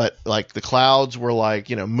 But, like, the clouds were, like,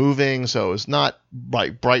 moving, so it was not,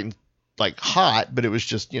 like, bright and, like, hot, but it was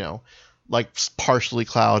just, like, partially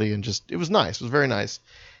cloudy and just, it was nice. It was very nice.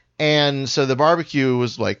 And so the barbecue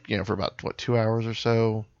was, like, for about, 2 hours or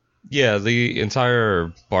so? Yeah, the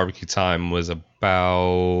entire barbecue time was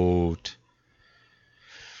about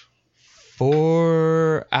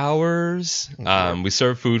 4 hours. Okay. We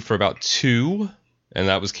served food for about 2. and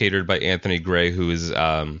that was catered by Anthony Gray, who is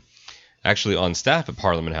actually on staff at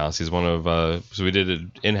Parliament House. He's one of so we did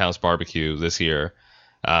an in-house barbecue this year,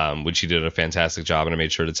 which he did a fantastic job, and I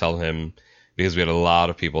made sure to tell him because we had a lot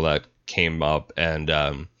of people that came up and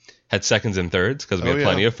had seconds and thirds because we had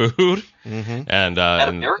plenty of food. Mm-hmm. And at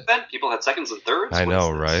a bear event, people had seconds and thirds. I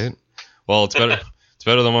know, right? Well, it's better. It's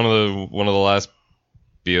better than one of the last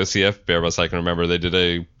BOCF Bear Bus I can remember. They did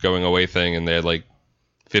a going away thing, and they had like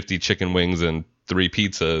 50 chicken wings and 3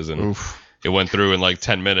 pizzas, and it went through in like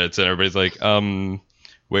 10 minutes, and everybody's like,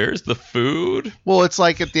 where's the food? Well, it's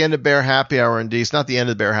like at the end of Bear Happy Hour in DC. Not the end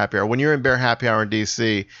of Bear Happy Hour. When you're in Bear Happy Hour in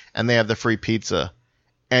DC, and they have the free pizza,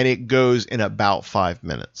 and it goes in about 5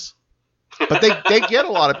 minutes. But they get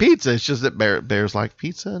a lot of pizza. It's just that bears like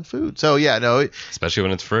pizza and food. So yeah, no, especially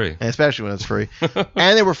when it's free.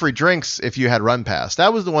 And there were free drinks if you had Run Pass.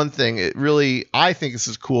 That was the one thing. It really, I think this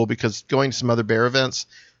is cool because going to some other bear events,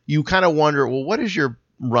 you kind of wonder, well, what is your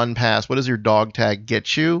Run Pass? What does your dog tag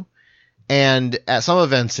get you? And at some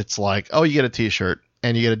events, it's like, oh, you get a T-shirt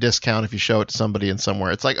and you get a discount if you show it to somebody in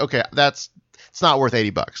somewhere. It's like, okay, it's not worth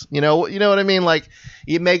 $80. You know what I mean? Like,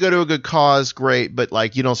 it may go to a good cause, great, but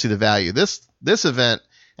like you don't see the value. This event,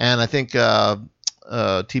 and I think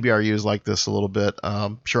TBRU is like this a little bit.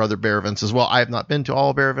 I'm sure other bear events as well. I have not been to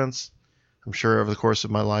all bear events. I'm sure over the course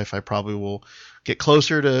of my life, I probably will get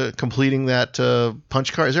closer to completing that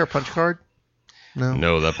punch card. Is there a punch card?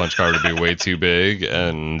 No, that punch card would be way too big,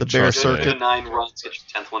 and the bear circuit. 9 runs, get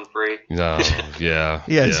your 10th one free. No, yeah.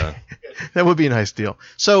 That would be a nice deal.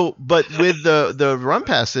 So, but with the Run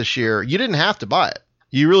Pass this year, you didn't have to buy it.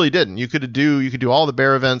 You really didn't. You could do all the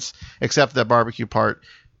bear events except that barbecue part.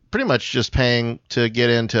 Pretty much just paying to get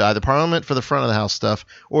into either Parliament for the front of the house stuff,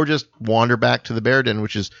 or just wander back to the Bear Den,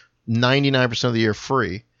 which is 99% of the year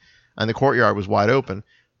free, and the courtyard was wide open.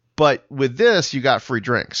 But with this, you got free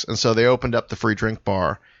drinks, and so they opened up the free drink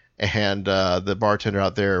bar, and the bartender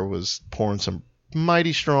out there was pouring some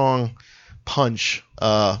mighty strong punch,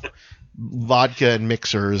 vodka and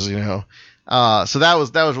mixers, So that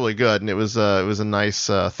was really good, and it was a nice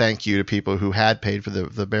thank you to people who had paid for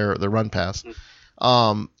the Run Pass.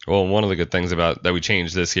 Well, one of the good things about that we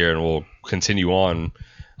changed this year, and we'll continue on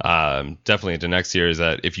definitely into next year, is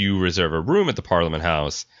that if you reserve a room at the Parliament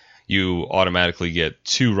House, you automatically get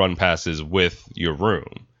 2 Run Passes with your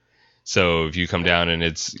room. So if you come down and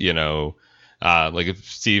it's, like if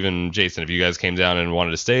Steve and Jason, if you guys came down and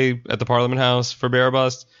wanted to stay at the Parliament House for Bear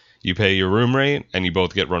Bust, you pay your room rate and you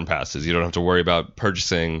both get Run Passes. You don't have to worry about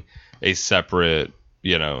purchasing a separate,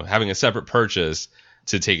 having a separate purchase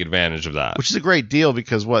to take advantage of that. Which is a great deal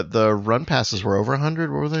because the Run Passes were over 100.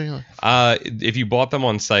 What were they? If you bought them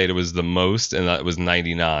on site, it was the most, and that was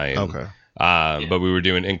 99. Okay. But we were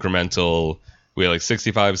doing incremental. We had like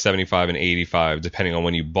 65, 75, and 85, depending on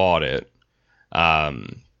when you bought it.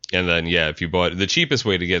 And then, if you bought the cheapest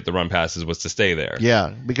way to get the Run Passes was to stay there.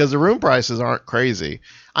 Yeah, because the room prices aren't crazy.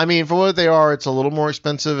 I mean, for what they are, it's a little more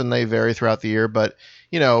expensive, and they vary throughout the year. But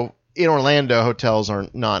in Orlando, hotels are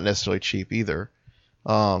not necessarily cheap either.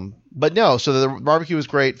 But no, so the barbecue was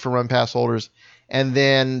great for Run Pass holders, and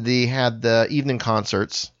then they had the evening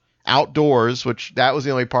concerts outdoors, which that was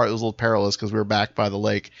the only part that was a little perilous because we were back by the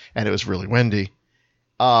lake and it was really windy.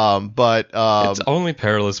 But it's only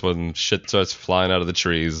perilous when shit starts flying out of the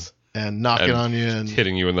trees and knocking on you and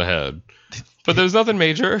hitting you in the head. But there's nothing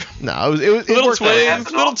major. No, it was little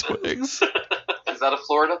twigs. Is that a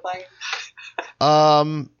Florida thing?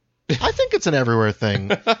 I think it's an everywhere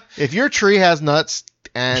thing. If your tree has nuts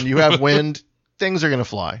and you have wind, things are going to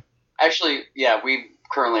fly. Actually, we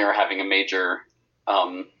currently are having a major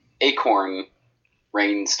acorn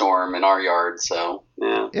rainstorm in our yard, so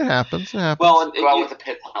it happens. Well, and go out with a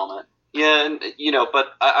pit helmet. Yeah, and but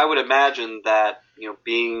I would imagine that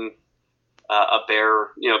being a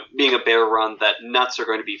bear run, that nuts are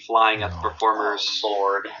going to be flying at the performers.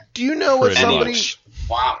 Lord, do you know what somebody?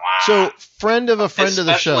 So friend of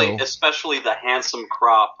the show, especially the handsome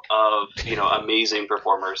crop of amazing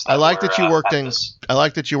performers. I like that you worked in. I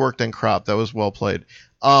like that you worked in crop. That was well played.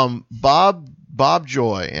 Bob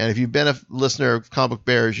Joy, and if you've been a listener of Comic Book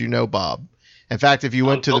Bears, you know Bob. In fact, if you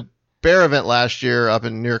went to the Bear event last year up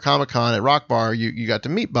in New York Comic Con at Rock Bar, you got to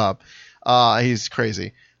meet Bob. He's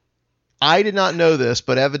crazy. I did not know this,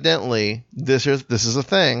 but evidently this is a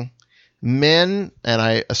thing. Men, and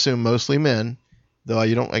I assume mostly men, though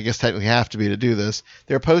you don't, I guess technically have to be to do this.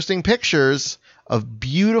 They're posting pictures of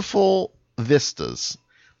beautiful vistas,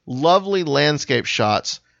 lovely landscape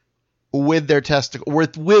shots with their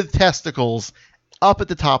with testicles up at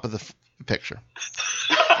the top of the picture.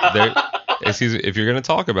 Excuse me, if you're going to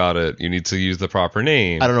talk about it, you need to use the proper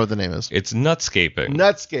name. I don't know what the name is. It's nutscaping.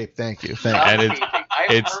 Nutscape. Thank you. And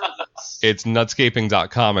It's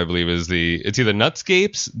nutscaping.com, I believe it's either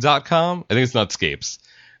nutscapes.com. I think it's Nutscapes.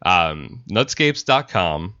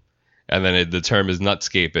 Nutscapes.com. And then the term is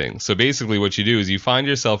nutscaping. So basically what you do is you find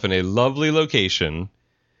yourself in a lovely location.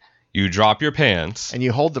 You drop your pants. And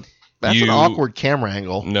you hold that's an awkward camera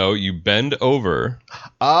angle. No, you bend over.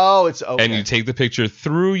 Oh, it's okay. And you take the picture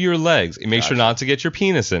through your legs. And make sure not to get your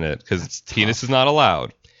penis in it, because penis is not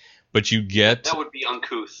allowed. But you get... That would be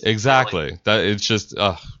uncouth. Exactly. Really. That it's just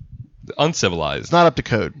uncivilized. It's not up to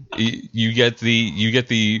code. You get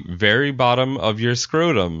the very bottom of your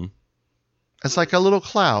scrotum. It's like a little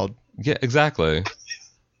cloud. Yeah, exactly.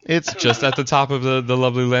 It's just at the top of the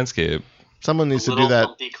lovely landscape. Someone needs to do that.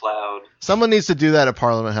 Cloud. Someone needs to do that at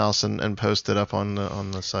Parliament House and post it up on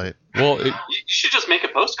the site. Well, you should just make a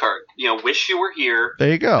postcard. Wish you were here. There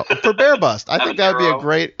you go. For Bear Bust. I think that would be a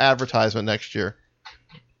great advertisement next year.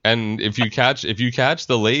 And if you catch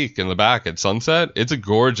the lake in the back at sunset, it's a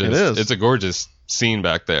gorgeous scene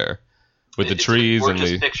back there with the trees and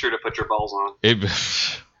the picture to put your balls on.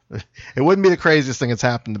 It wouldn't be the craziest thing that's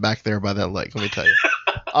happened back there by that lake, let me tell you.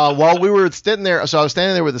 While we were sitting there, so I was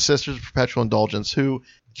standing there with the Sisters of Perpetual Indulgence, who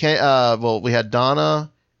we had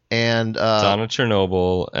Donna and Donna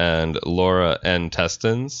Chernobyl and Laura N.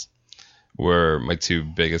 Testins were my two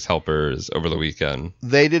biggest helpers over the weekend.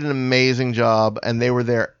 They did an amazing job, and they were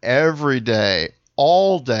there every day,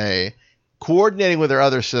 all day, coordinating with their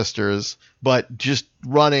other sisters, but just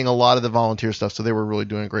running a lot of the volunteer stuff, so they were really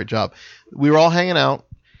doing a great job. We were all hanging out,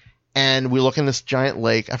 and we look in this giant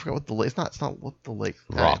lake. I forgot what the lake. It's not what the lake.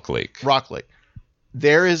 Rock Lake. Rock Lake.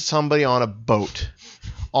 There is somebody on a boat,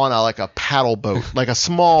 on a paddle boat, like a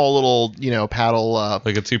small little paddle.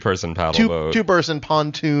 Like a two-person paddle boat. Two-person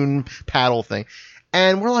pontoon paddle thing,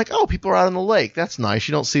 and we're like, oh, people are out on the lake. That's nice.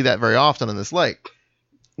 You don't see that very often in this lake.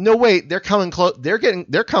 No, wait, they're coming close. They're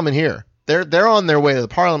coming here. They're on their way to the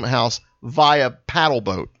Parliament House via paddle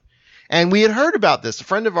boat, and we had heard about this. A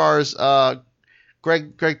friend of ours.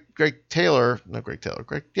 Greg Taylor. Greg Taylor.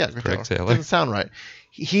 Doesn't sound right.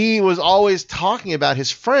 He was always talking about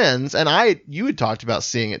his friends, and you had talked about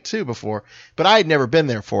seeing it too before, but I had never been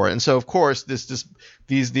there for it. And so, of course,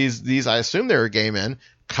 these I assume they were gay men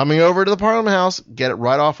coming over to the Parliament House, get it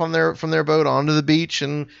right off from their boat onto the beach,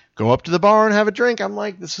 and go up to the bar and have a drink. I'm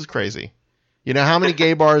like, this is crazy. How many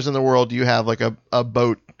gay bars in the world do you have like a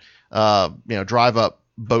boat, drive up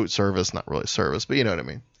boat service? Not really service, but you know what I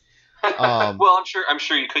mean. Well, I'm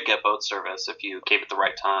sure you could get boat service if you came at the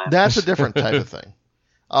right time. That's a different type of thing.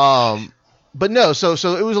 But no, so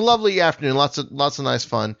it was a lovely afternoon, lots of nice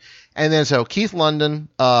fun. And then so Keith London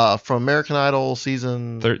from American Idol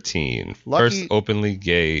season 13, first openly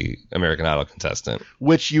gay American Idol contestant.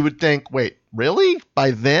 Which you would think, wait, really?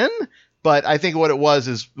 By then? But I think what it was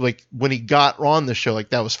is like when he got on the show, like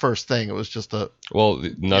that was first thing. It was just none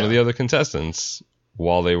of the other contestants,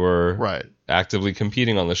 while they were actively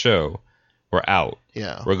competing on the show, were out.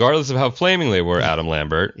 Yeah. Regardless of how flaming they were, Adam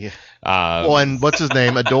Lambert. Yeah. And what's his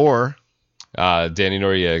name? Adore. Danny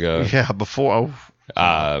Noriega. Yeah, before.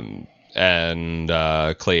 And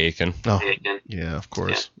Clay Aiken. Oh, yeah, of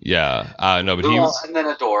course. Yeah. No, but he was. And then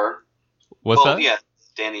Adore. What's that? Yeah,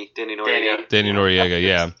 Danny Noriega. Danny Noriega,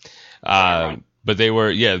 yeah. But they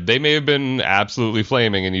were, they may have been absolutely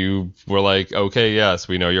flaming, and you were like, okay, yes,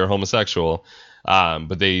 we know you're homosexual.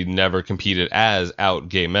 But they never competed as out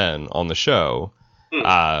gay men on the show.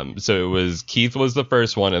 So it was Keith was the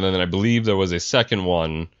first one, and then I believe there was a second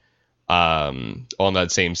one on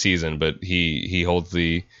that same season. But he holds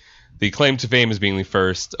the claim to fame as being the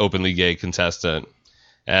first openly gay contestant,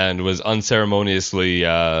 and was unceremoniously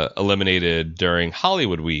eliminated during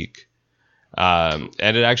Hollywood Week. And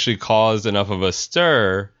it actually caused enough of a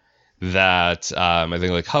stir that I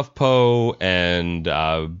think like HuffPo and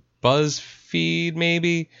BuzzFeed,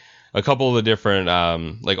 maybe a couple of the different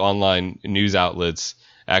like online news outlets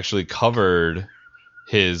actually covered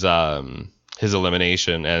his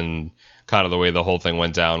elimination and kind of the way the whole thing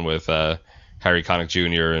went down with Harry Connick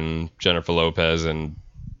Jr. and Jennifer Lopez and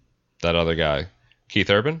that other guy, Keith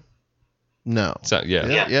Urban. No. So,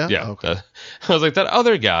 yeah. Okay. I was like, that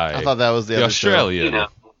other guy. I thought that was the other Australian.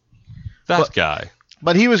 That guy.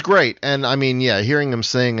 But he was great, and I mean, hearing him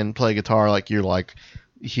sing and play guitar, like you're like,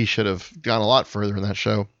 he should have gone a lot further in that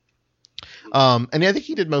show. And I think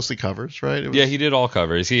he did mostly covers, right? Yeah, he did all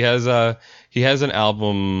covers. He has an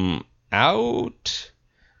album out,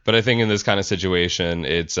 but I think in this kind of situation,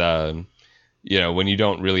 it's when you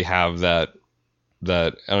don't really have that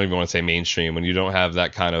I don't even want to say mainstream, when you don't have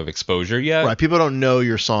that kind of exposure yet. Right, people don't know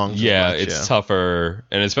your songs. Yeah, it's tougher,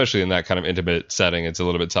 and especially in that kind of intimate setting, it's a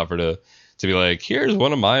little bit tougher to to be like, here's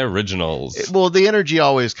one of my originals. Well, the energy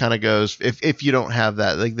always kind of goes if you don't have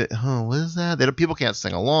that, like, what is that? People can't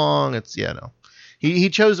sing along. It's no. He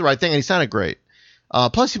chose the right thing, and he sounded great.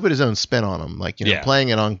 Plus, he put his own spin on them, like playing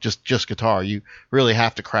it on just guitar. You really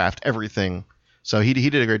have to craft everything. So he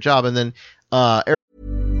did a great job. And then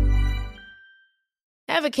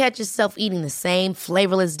Ever catch yourself eating the same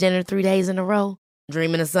flavorless dinner 3 days in a row?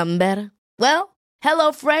 Dreaming of something better? Well,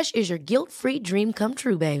 HelloFresh is your guilt-free dream come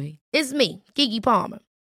true, baby. It's me, Keke Palmer.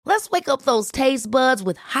 Let's wake up those taste buds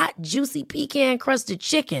with hot, juicy pecan-crusted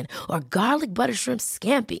chicken or garlic butter shrimp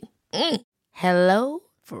scampi. Hello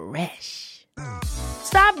Fresh.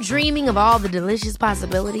 Stop dreaming of all the delicious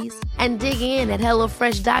possibilities and dig in at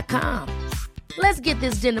HelloFresh.com. Let's get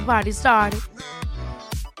this dinner party started.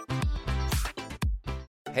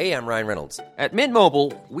 Hey, I'm Ryan Reynolds. At Mint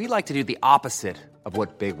Mobile, we like to do the opposite of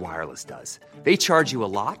what Big Wireless does. They charge you a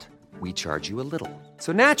lot, we charge you a little.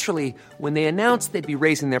 So naturally, when they announced they'd be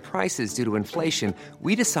raising their prices due to inflation,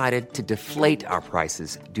 we decided to deflate our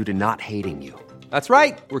prices due to not hating you. That's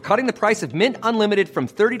right. We're cutting the price of Mint Unlimited from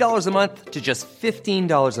 $30 a month to just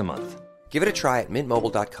 $15 a month. Give it a try at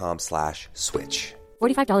mintmobile.com/switch.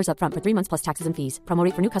 $45 up front for 3 months plus taxes and fees. Promo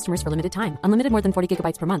rate for new customers for limited time. Unlimited more than 40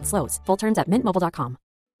 gigabytes per month. Slows full terms at mintmobile.com.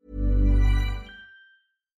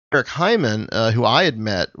 Eric Hyman, who I had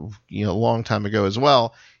met, a long time ago as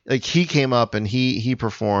well, like he came up and he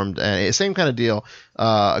performed, and same kind of deal,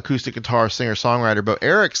 acoustic guitar, singer, songwriter. But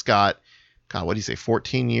Eric's got, God, what do you say,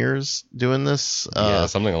 14 years doing this?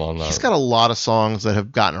 Something along that. He's got a lot of songs that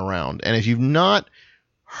have gotten around, and if you've not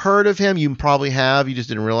heard of him, you probably have. You just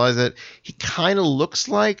didn't realize it. He kind of looks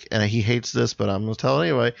like, and he hates this, but I'm gonna tell it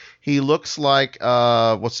anyway. He looks like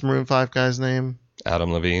what's the Maroon 5 guy's name?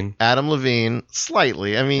 Adam Levine. Adam Levine,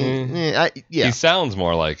 slightly. I mean, yeah. He sounds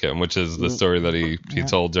more like him, which is the story that he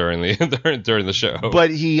told during the show.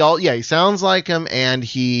 But he sounds like him, and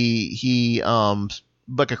he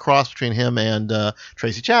like a cross between him and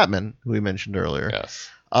Tracy Chapman, who we mentioned earlier.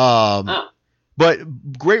 Yes. But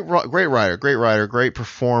great writer, great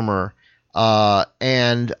performer.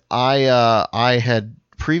 And I had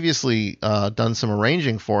previously done some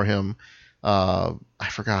arranging for him. I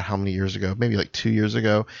forgot how many years ago, maybe like 2 years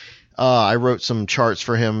ago. I wrote some charts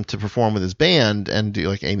for him to perform with his band and do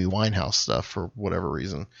like Amy Winehouse stuff for whatever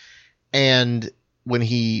reason. And when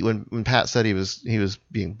Pat said he was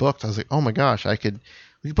being booked, I was like, oh my gosh, we could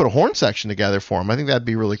put a horn section together for him. I think that'd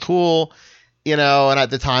be really cool. And at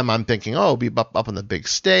the time I'm thinking, oh, it'll be up on the big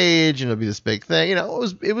stage and it'll be this big thing. It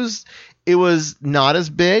was not as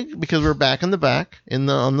big because we're back in the back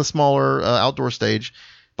on the smaller outdoor stage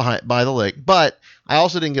by the lake. But I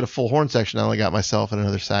also didn't get a full horn section. I only got myself and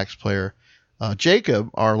another sax player, Jacob,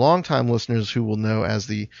 our longtime listeners who will know as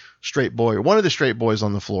the straight boy, one of the straight boys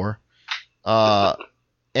on the floor.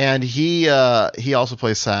 And he also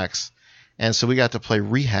plays sax. And so we got to play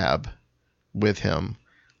Rehab with him.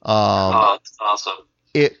 That's awesome.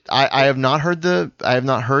 I have not heard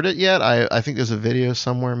it yet. I think there's a video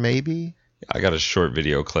somewhere, maybe. I got a short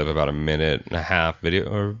video clip, about a minute and a half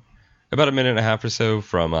or so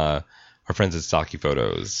from our friends at Stocky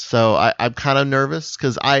Photos. So I'm kind of nervous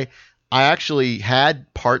because I actually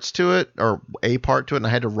had parts to it, or a part to it, and I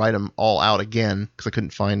had to write them all out again because I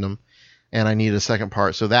couldn't find them, and I needed a second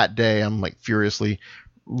part. So that day I'm like furiously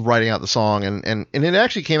writing out the song, and it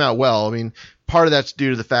actually came out well. I mean, part of that's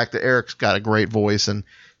due to the fact that Eric's got a great voice and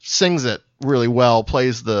sings it really well,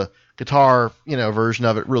 plays the guitar, version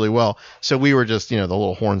of it really well. So we were just, the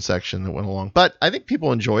little horn section that went along. But I think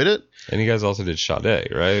people enjoyed it. And you guys also did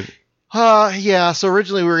Sade, right? Yeah. So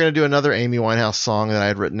originally we were going to do another Amy Winehouse song that I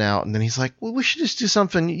had written out, and then he's like, "Well, we should just do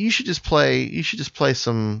something. You should just play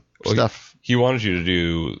some stuff." He wanted you to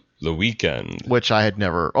do The Weeknd, which I had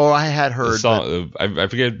never. Oh, I had heard. Song, I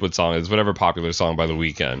forget what song it is. Whatever popular song by The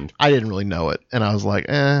Weeknd. I didn't really know it, and I was like,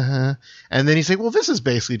 And then he's like, "Well, this is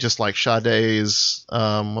basically just like Sade's.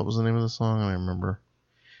 What was the name of the song? I don't remember.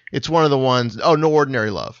 It's one of the ones. Oh, No Ordinary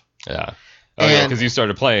Love. Yeah. Oh, yeah, because you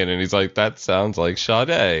started playing, and he's like, that sounds like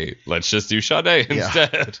Sade. Let's just do Sade instead.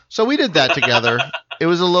 Yeah. So we did that together. It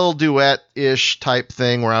was a little duet-ish type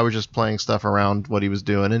thing where I was just playing stuff around what he was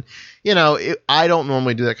doing. And, I don't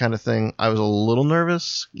normally do that kind of thing. I was a little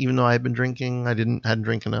nervous, even though I had been drinking. I hadn't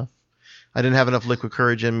drank enough. I didn't have enough liquid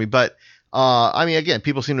courage in me. But, again,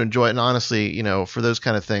 people seem to enjoy it. And honestly, for those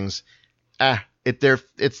kind of things,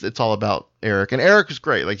 it's all about Eric. And Eric was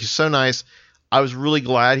great. Like, he's so nice. I was really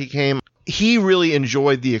glad he came. He really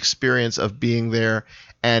enjoyed the experience of being there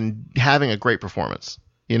and having a great performance,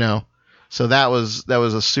 So that was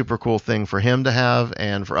a super cool thing for him to have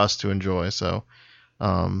and for us to enjoy. So,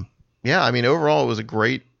 overall it was a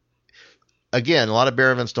great. again, a lot of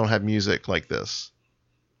bear events don't have music like this.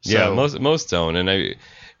 Yeah, most don't, and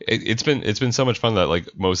it's been so much fun that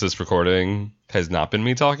like most of this recording has not been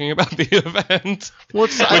me talking about the event,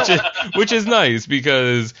 which is nice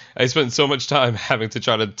because I spent so much time having to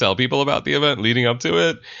try to tell people about the event leading up to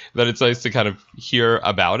it that it's nice to kind of hear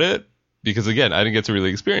about it because again I didn't get to really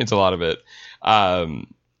experience a lot of it.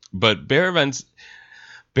 But bear events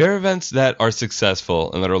that are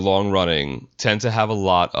successful and that are long running tend to have a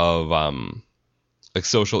lot of like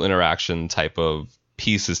social interaction type of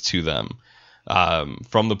pieces to them.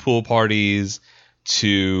 From the pool parties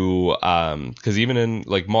to because even in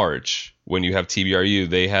like March when you have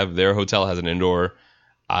TBRU, their hotel has an indoor,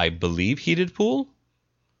 I believe, heated pool.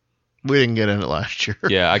 We didn't get in it last year.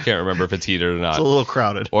 Yeah, I can't remember if it's heated or not. It's a little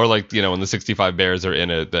crowded. Or like, when the 65 bears are in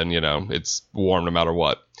it, then it's warm no matter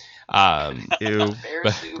what. Ew.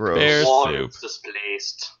 Bear soup. Gross. Bear Water's soup.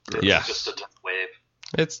 displaced. Yeah. It's just a death wave.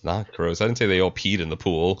 It's not gross. I didn't say they all peed in the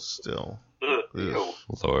pool. Still. Ew.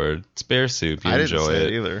 Lord, it's bear soup. You I enjoy didn't say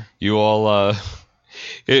it it either. You all,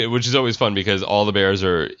 which is always fun because all the bears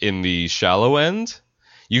are in the shallow end.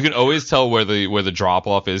 You can always tell where the drop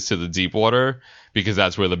off is to the deep water because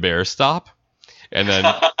that's where the bears stop. And then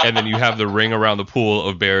you have the ring around the pool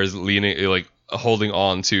of bears leaning, like holding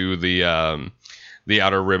on to the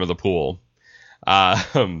outer rim of the pool.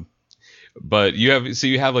 But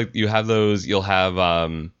you'll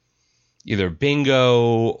have either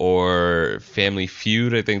bingo or Family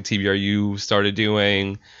Feud. I think TBRU started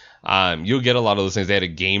doing. You'll get a lot of those things. They had a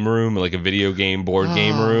game room, like a video game board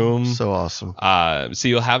game room. So awesome. So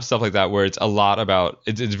you'll have stuff like that where it's a lot about,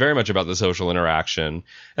 it's very much about the social interaction.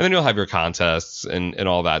 And then you'll have your contests and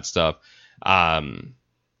all that stuff. And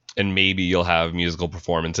maybe you'll have musical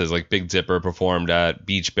performances, like Big Dipper performed at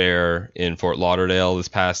Beach Bear in Fort Lauderdale this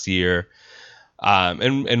past year.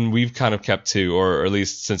 And we've kind of kept to, or at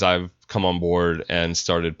least since I've come on board and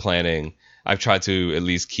started planning, I've tried to at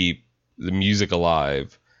least keep the music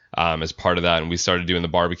alive as part of that. And we started doing the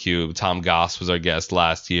barbecue. Tom Goss was our guest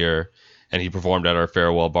last year, and he performed at our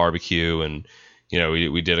farewell barbecue. And,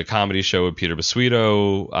 we did a comedy show with Peter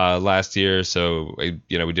Basuito last year. So, we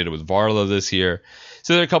did it with Varla this year.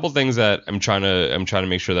 So there are a couple things that I'm trying to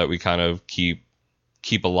make sure that we kind of keep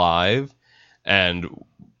alive. And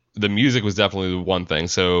the music was definitely the one thing.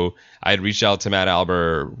 So I had reached out to Matt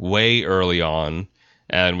Albert way early on,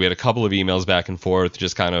 and we had a couple of emails back and forth,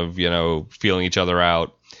 just kind of, feeling each other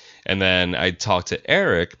out. And then I talked to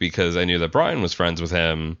Eric because I knew that Brian was friends with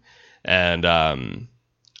him. And I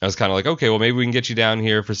was kind of like, okay, well, maybe we can get you down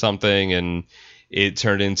here for something. And it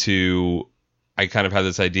turned into, I kind of had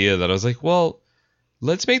this idea that I was like, well,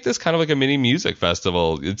 let's make this kind of like a mini music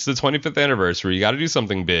festival. It's the 25th anniversary. You got to do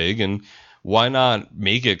something big. And why not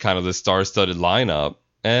make it kind of the star-studded lineup?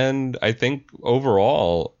 And I think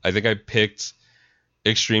overall, I picked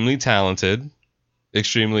extremely talented,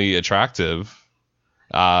 extremely attractive,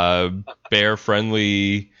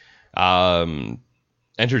 bear-friendly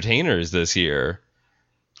entertainers this year.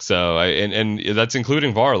 So and that's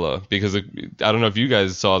including Varla, because I don't know if you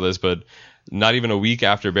guys saw this, but not even a week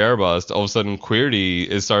after Bear Bust, all of a sudden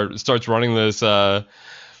Queerty starts running this Varla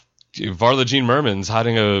Jean Merman's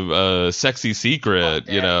hiding a sexy secret,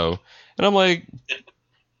 and I'm like,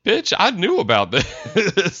 bitch, I knew about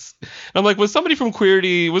this. And I'm like, was somebody from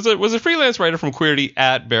Queerty, was a freelance writer from Queerty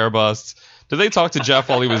at Bear Bust? Did they talk to Jeff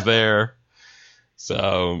while he was there?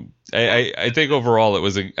 So I think overall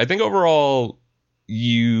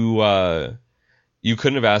you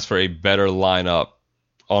couldn't have asked for a better lineup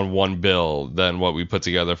on one bill than what we put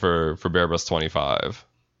together for Bear Bust 25.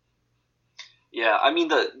 Yeah, I mean,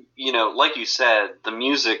 like you said, the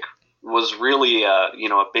music was really a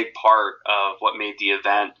big part of what made the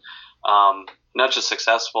event not just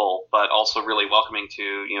successful, but also really welcoming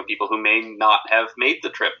to people who may not have made the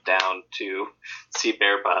trip down to see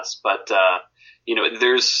Bear Bust. But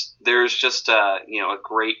there's just a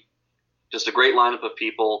great lineup of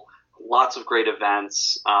people, lots of great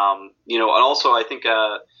events. And also I think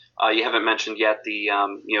you haven't mentioned yet the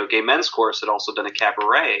Gay Men's Chorus had also done a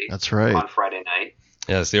cabaret. That's right. On Friday night.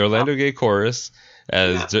 Yes, the Orlando Gay Chorus,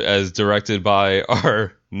 as directed by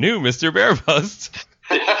our new Mr. Bear Bust.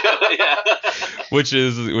 Yeah. which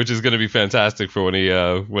is going to be fantastic for when he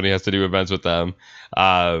has to do events with them.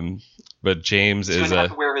 But James He's going to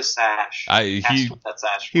have to wear his sash.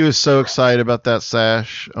 He was so excited about that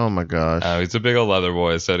sash. Oh my gosh! He's a big old leather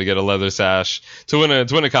boy, so to get a leather sash to win a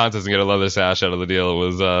contest and get a leather sash out of the deal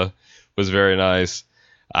was very nice.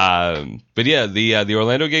 But yeah, the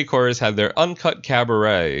Orlando Gay Chorus had their uncut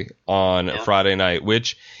cabaret on Friday night,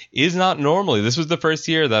 which is not normally. This was the first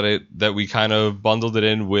year that we kind of bundled it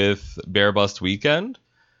in with Bear Bust weekend.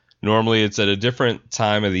 Normally it's at a different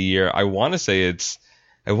time of the year. I want to say it's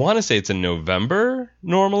in November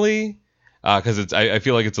normally, because I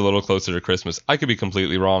feel like it's a little closer to Christmas. I could be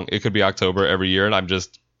completely wrong. It could be October every year, and I'm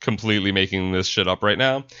just completely making this shit up right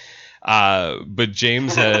now. But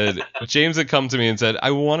James had come to me and said,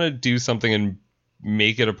 I want to do something and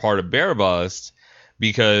make it a part of Bear Bust,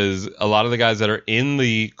 because a lot of the guys that are in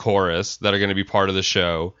the chorus that are going to be part of the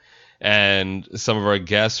show, and some of our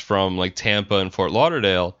guests from like Tampa and Fort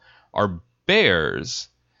Lauderdale are Bears.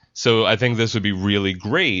 So I think this would be really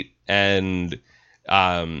great. And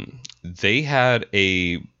they had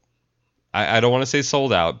I don't want to say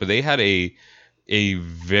sold out, but they had a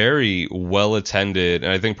very well attended,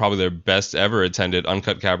 and I think probably their best ever attended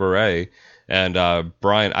Uncut Cabaret. And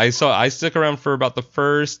Brian, I stick around for about the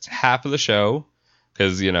first half of the show,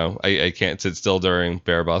 because I can't sit still during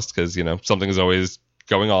Bear Bust, because something is always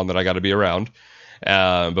going on that I got to be around.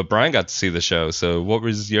 But Brian got to see the show. So what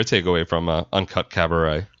was your takeaway from Uncut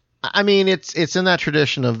Cabaret? I mean, it's in that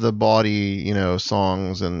tradition of the bawdy,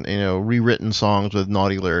 songs and rewritten songs with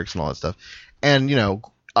naughty lyrics and all that stuff. And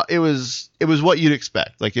it was what you'd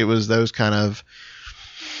expect. Like, it was those kind of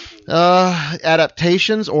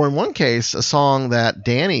adaptations, or in one case, a song that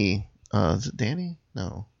Danny, is it Danny?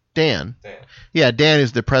 No, Dan. Yeah, Dan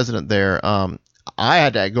is the president there. I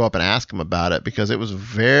had to go up and ask him about it, because it was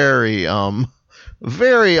very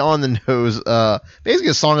very on the nose. Basically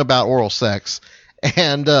a song about oral sex,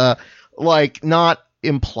 and like not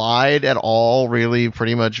implied at all, really,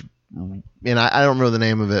 pretty much. And I don't remember the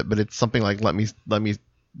name of it, but it's something like let me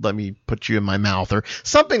put you in my mouth, or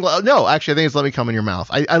something. No, actually, I think it's let me come in your mouth.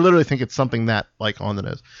 I literally think it's something that like on the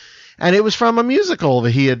nose. And it was from a musical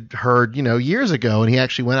that he had heard, years ago. And he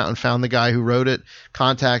actually went out and found the guy who wrote it,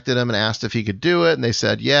 contacted him, and asked if he could do it. And they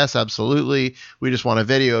said, yes, absolutely. We just want a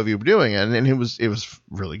video of you doing it. And it was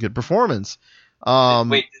really good performance.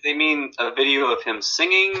 Wait, did they mean a video of him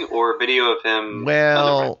singing, or a video of him?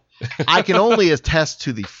 Well, I can only attest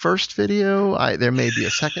to the first video. There may be a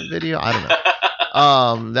second video. I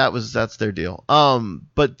don't know. That's their deal.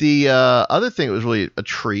 But the other thing that was really a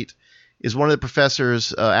treat is one of the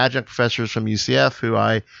professors, adjunct professors from UCF, who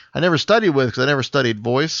I never studied with, because I never studied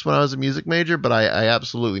voice when I was a music major, but I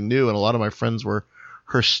absolutely knew, and a lot of my friends were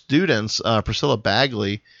her students. Priscilla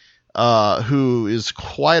Bagley, who is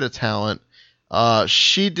quite a talent.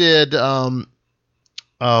 She did, oh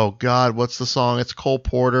God, what's the song? It's Cole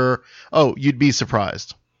Porter. Oh, You'd Be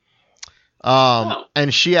Surprised.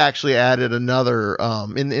 And she actually added another,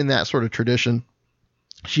 in that sort of tradition,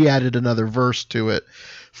 she added another verse to it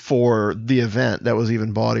for the event that was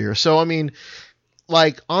even bawdier. So, I mean,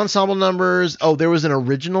 like ensemble numbers. Oh, there was an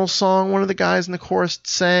original song one of the guys in the chorus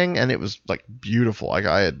sang, and it was like beautiful. Like,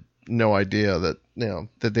 I had no idea that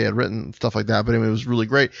that they had written stuff like that, but anyway, it was really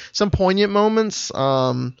great. Some poignant moments.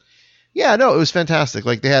 Yeah, no, it was fantastic.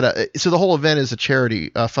 Like, they had so the whole event is a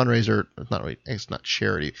charity fundraiser. It's not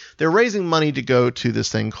charity. They're raising money to go to this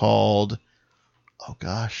thing called, oh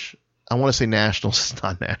gosh, I want to say Nationals. It's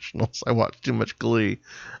not Nationals. I watched too much Glee.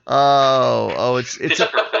 It's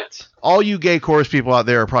perfect. All you gay chorus people out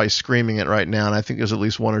there are probably screaming it right now, and I think there's at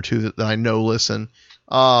least one or two that I know listen.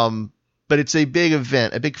 But it's a big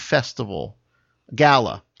event, a big festival,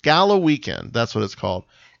 gala weekend. That's what it's called.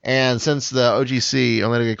 And since the OGC,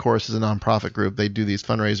 Orlando Gay Chorus, is a nonprofit group, they do these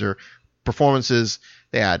fundraiser performances.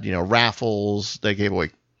 They had, raffles. They gave away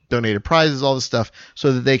donated prizes, all this stuff,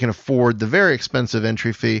 so that they can afford the very expensive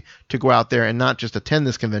entry fee to go out there and not just attend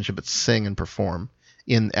this convention, but sing and perform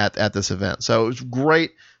at this event. So it was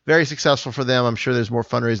great, very successful for them. I'm sure there's more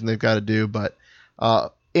fundraising they've got to do, but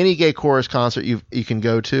any gay chorus concert you can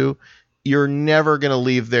go to, you're never going to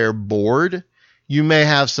leave there bored. You may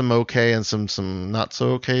have some okay and some not so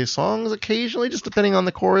okay songs occasionally, just depending on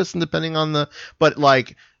the chorus and depending on but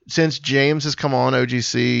like, since James has come on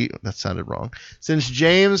OGC, that sounded wrong. Since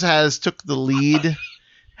James has took the lead,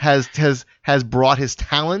 has brought his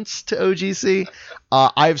talents to OGC,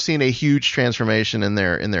 I've seen a huge transformation in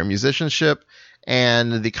their musicianship,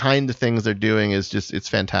 and the kind of things they're doing is it's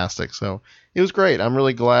fantastic. So it was great. I'm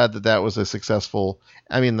really glad that was a successful.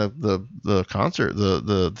 I mean, the concert,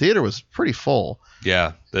 the theater was pretty full.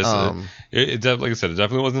 Yeah, like I said, it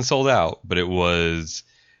definitely wasn't sold out, but it was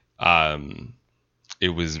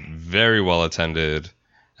very well attended,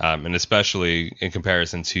 and especially in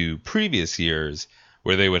comparison to previous years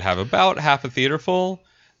where they would have about half a theater full,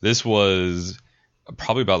 this was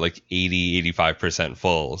probably about like 80-85%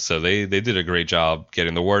 full. So they did a great job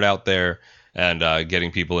getting the word out there and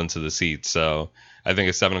getting people into the seats. So I think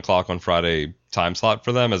a 7 o'clock on Friday time slot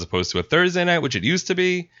for them, as opposed to a Thursday night, which it used to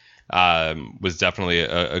be, was definitely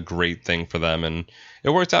a great thing for them, and it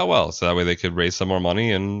worked out well. So that way they could raise some more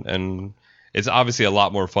money, and it's obviously a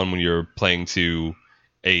lot more fun when you're playing to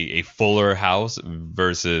a fuller house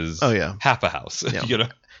versus half a house. Yeah.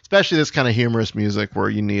 Especially this kind of humorous music where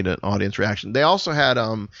you need an audience reaction. They also had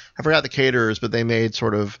I forgot the caterers, but they made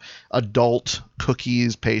sort of adult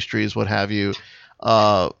cookies, pastries, what have you,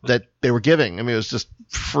 that they were giving. I mean, it was just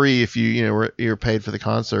free if you were paid for the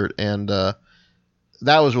concert, and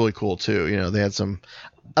that was really cool too. They had some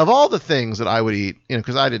of all the things that I would eat,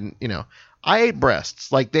 because I didn't, I ate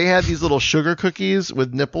breasts. Like, they had these little sugar cookies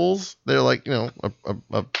with nipples. They're like,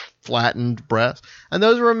 a flattened breast, and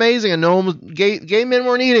those were amazing. And no one was, gay men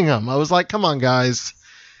weren't eating them. I was like, come on, guys.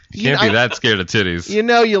 You can't be that scared of titties.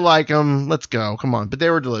 You like them. Let's go. Come on. But they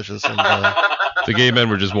were delicious. And, the gay men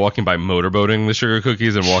were just walking by motorboating the sugar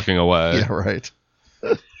cookies and walking away. Yeah, right.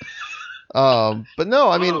 But no,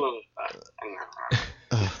 I mean,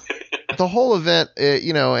 the whole event, I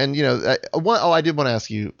did want to ask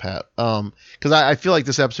you, Pat, because I feel like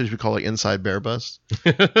this episode should be called like Inside Bear Bust.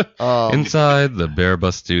 Inside the Bear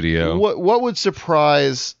Bust studio. What would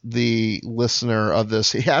surprise the listener of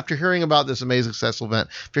this after hearing about this amazing successful event?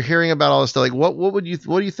 After hearing about all this stuff, like what do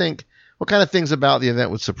you think? What kind of things about the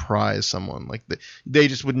event would surprise someone? Like they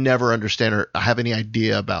just would never understand or have any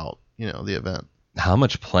idea about the event. How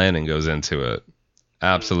much planning goes into it?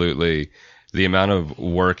 Absolutely. The amount of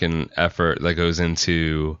work and effort that goes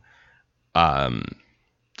into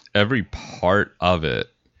every part of it,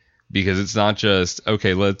 because it's not just,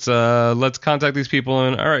 okay, let's contact these people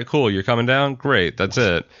and all right, cool, you're coming down, great, that's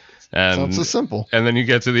it. And sounds so simple. And then you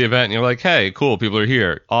get to the event and you're like, hey, cool, people are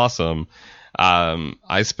here, awesome.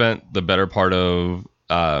 I spent the better part of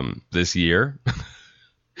this year,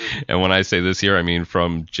 and when I say this year, I mean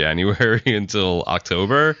from January until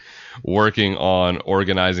October, working on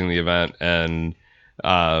organizing the event and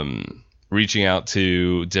reaching out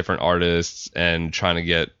to different artists and trying to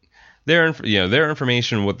get their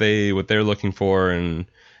information, what they're looking for, and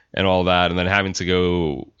all that, and then having to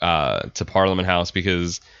go to Parliament House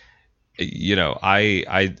because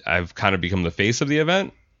I've kind of become the face of the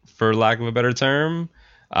event, for lack of a better term,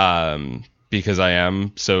 because I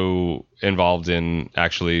am so involved in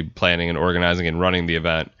actually planning and organizing and running the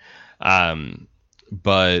event,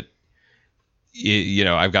 but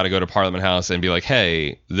I've got to go to Parliament House and be like,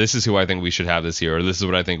 hey, this is who I think we should have this year, or this is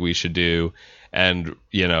what I think we should do, and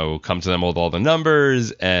come to them with all the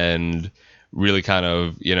numbers and really kind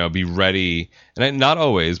of be ready, and not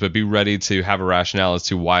always, but be ready to have a rationale as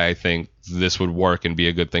to why I think this would work and be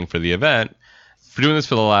a good thing for the event. For doing this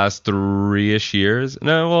for the last 3-ish years,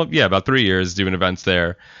 about 3 years doing events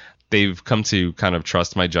there, they've come to kind of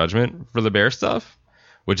trust my judgment for the bear stuff,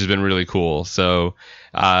 which has been really cool. So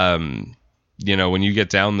when you get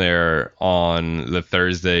down there on the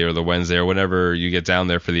Thursday or the Wednesday or whenever you get down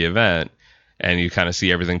there for the event and you kind of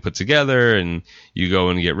see everything put together and you go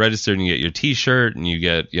and get registered and you get your t-shirt and you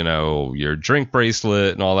get, your drink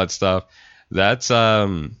bracelet and all that stuff, that's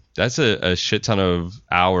a shit ton of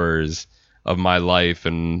hours of my life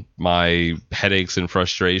and my headaches and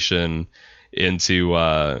frustration into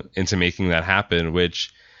making that happen,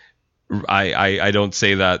 which I don't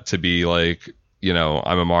say that to be like,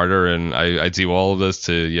 I'm a martyr and I do all of this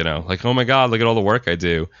to, like, oh my God, look at all the work I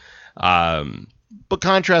do. But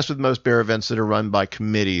contrast with most bear events that are run by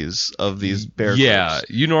committees of these bear groups.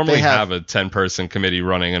 You normally have a 10-person committee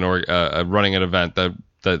running running an event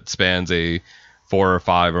that spans a 4 or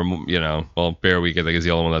 5 or, Bear Week I think is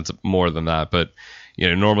the only one that's more than that. But,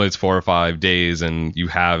 normally it's 4 or 5 days and you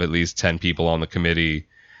have at least 10 people on the committee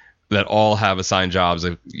that all have assigned jobs.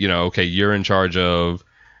 Okay, you're in charge of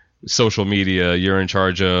social media, you're in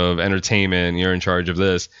charge of entertainment, you're in charge of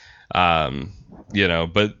this, but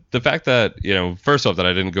the fact that, first off, that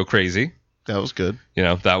I didn't go crazy, that was good.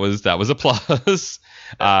 That was a plus.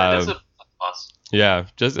 That is a plus. Yeah,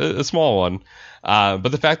 just a small one. But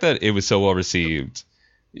the fact that it was so well received,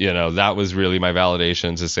 that was really my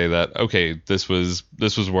validation to say that, okay, this was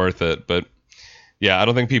worth it. But yeah, I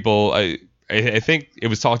don't think people, I think it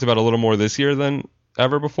was talked about a little more this year than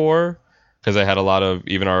ever before, because I had a lot of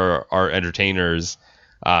even our entertainers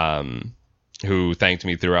who thanked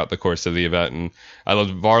me throughout the course of the event. And I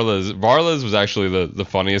loved Varla's. Varla's was actually the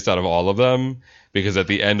funniest out of all of them, because at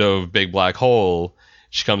the end of Big Black Hole,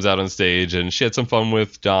 she comes out on stage and she had some fun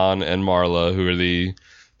with John and Marla, who are the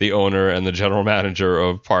owner and the general manager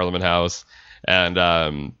of Parliament House.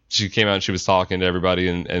 And she came out and she was talking to everybody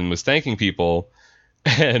and was thanking people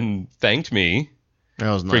and thanked me.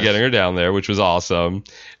 That was nice. For getting her down there, which was awesome.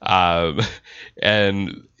 And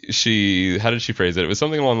how did she phrase it? It was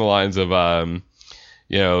something along the lines of,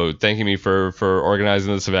 thanking me for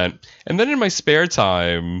organizing this event. And then in my spare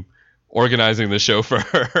time, organizing the show for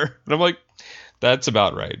her. And I'm like, that's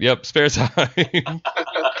about right. Yep, spare time.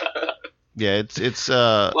 Yeah, it's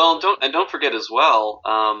well, don't forget as well,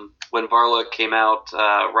 when Varla came out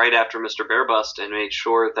right after Mr. Bearbust and made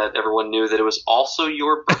sure that everyone knew that it was also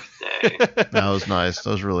your birthday. That was nice. That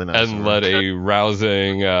was really nice. And led a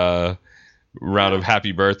rousing round of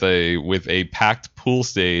happy birthday with a packed pool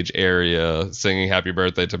stage area singing happy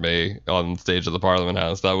birthday to me on stage at the Parliament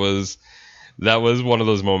House. That was one of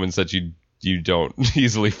those moments that you don't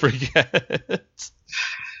easily forget.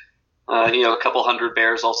 A couple hundred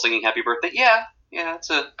bears all singing happy birthday. Yeah,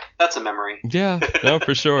 that's a memory. Yeah, no,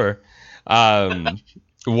 for sure. One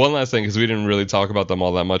last thing, because we didn't really talk about them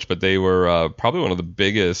all that much, but they were probably one of the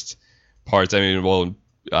biggest parts. I mean, well,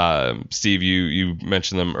 Steve, you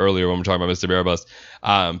mentioned them earlier when we were talking about Mr. Bearbust,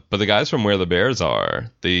 but the guys from Where the Bears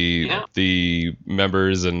Are, the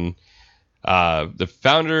members and the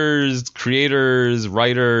founders, creators,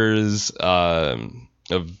 writers of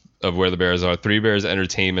Where the Bears Are, Three Bears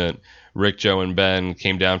Entertainment, Rick, Joe, and Ben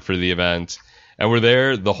came down for the event and were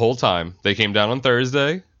there the whole time. They came down on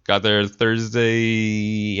Thursday, got there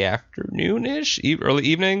Thursday afternoon-ish, early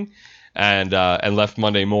evening, and left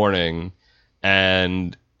Monday morning.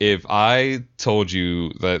 And if I told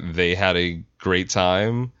you that they had a great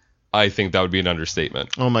time, I think that would be an understatement.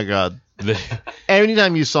 Oh my God.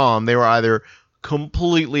 Anytime you saw them, they were either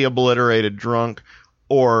completely obliterated drunk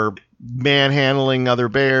or manhandling other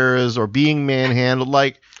bears or being manhandled,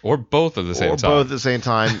 or both at the same time. Both at the same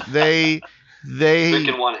time. They Rick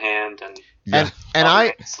in one hand and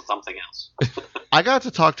I something else. I got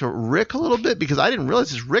to talk to Rick a little bit because I didn't realize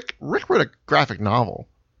this. Rick wrote a graphic novel.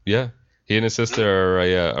 Yeah, he and his sister are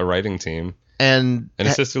a writing team. And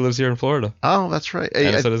his sister lives here in Florida. Oh, that's right.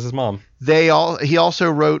 And so does his mom. He also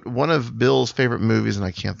wrote one of Bill's favorite movies, and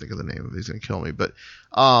I can't think of the name of it. He's gonna kill me. But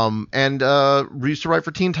used to write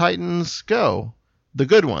for Teen Titans Go, the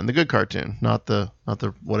good one, the good cartoon, not the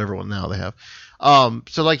whatever one now they have.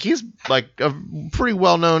 So he's like a pretty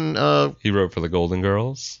well known. He wrote for the Golden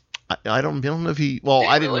Girls. I don't know if he. Well,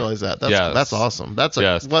 I didn't realize that. That's awesome.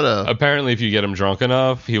 Apparently, if you get him drunk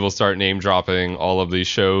enough, he will start name dropping all of these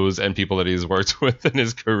shows and people that he's worked with in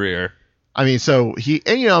his career. I mean, so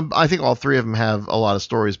I think all three of them have a lot of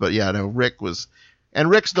stories, but yeah, no, Rick's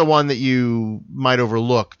the one that you might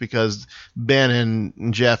overlook Ben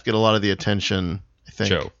and Jeff get a lot of the attention. I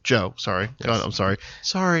think Joe. Sorry. Yes. God, I'm sorry.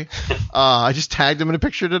 Sorry. I just tagged him in a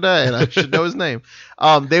picture today, and I should know his name.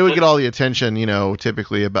 They would get all the attention,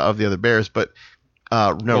 typically of the other bears, but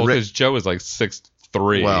no. Because Joe is like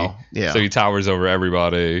 6'3". Well, yeah. So he towers over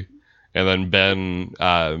everybody, and then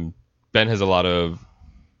Ben has a lot of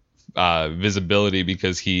visibility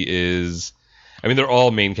because he is. I mean, they're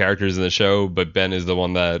all main characters in the show, but Ben is the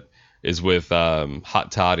one that is with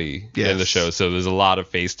Hot Toddy in the show. So there's a lot of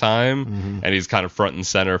FaceTime, and he's kind of front and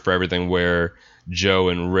center for everything, where Joe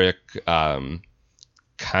and Rick kind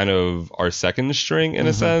of are second string in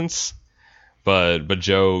a sense. But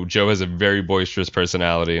Joe has a very boisterous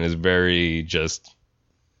personality and is very just,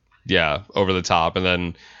 over the top. And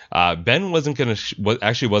then Ben wasn't going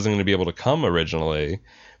to be able to come originally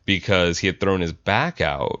because he had thrown his back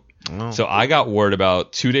out. Oh. So I got word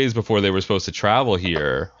about 2 days before they were supposed to travel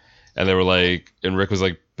here. And they were like, and Rick was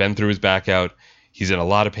like, Ben threw his back out. He's in a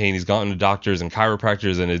lot of pain. He's gotten to doctors and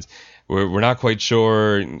chiropractors, and we're not quite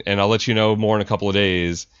sure. And I'll let you know more in a couple of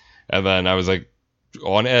days. And then I was like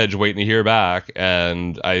on edge, waiting to hear back.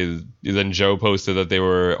 And then Joe posted that they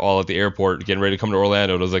were all at the airport getting ready to come to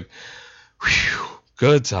Orlando. And I was like, whew,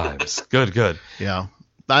 good times, good. Yeah.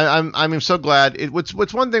 I'm so glad.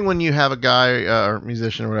 It's one thing when you have a guy or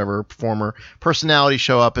musician or whatever, performer, personality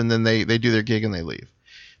show up and then they do their gig and they leave.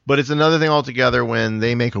 But it's another thing altogether when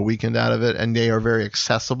they make a weekend out of it and they are very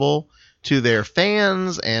accessible to their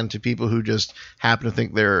fans and to people who just happen to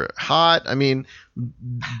think they're hot. I mean,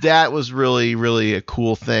 that was really, really a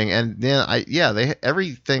cool thing. And then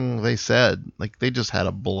everything they said, they just had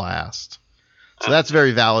a blast. So that's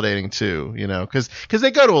very validating too, because they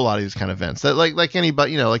go to a lot of these kind of events that like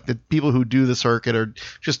anybody, like the people who do the circuit or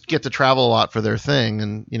just get to travel a lot for their thing.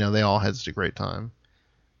 And, they all had such a great time.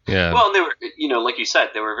 Yeah. Well, and they were, like you said,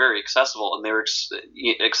 they were very accessible, and they were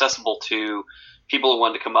accessible to people who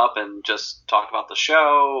wanted to come up and just talk about the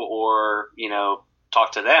show or,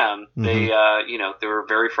 talk to them. Mm-hmm. They were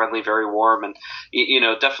very friendly, very warm, and,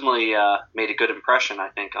 definitely made a good impression, I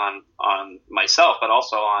think, on myself, but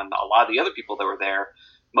also on a lot of the other people that were there,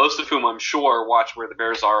 most of whom I'm sure watch Where the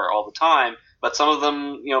Bears Are all the time, but some of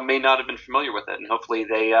them, may not have been familiar with it, and hopefully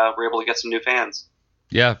they were able to get some new fans.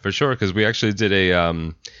 Yeah, for sure, because we actually did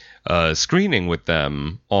screening with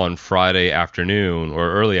them on Friday afternoon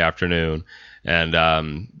or early afternoon.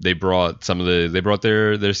 And they brought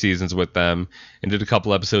their seasons with them and did a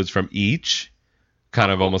couple episodes from each,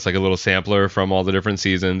 kind of almost like a little sampler from all the different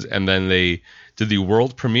seasons. And then they did the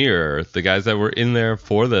world premiere. The guys that were in there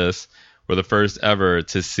for this were the first ever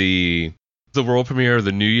to see the world premiere of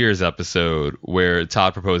the New Year's episode where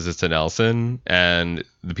Todd proposes to Nelson, and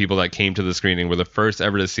the people that came to the screening were the first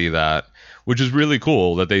ever to see that, which is really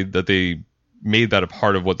cool that they made that a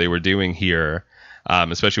part of what they were doing here.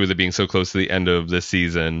 Especially with it being so close to the end of this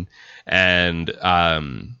season, and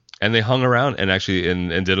they hung around and actually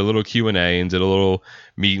and did a little Q&A and did a little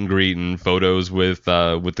meet and greet and photos with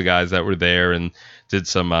the guys that were there, and did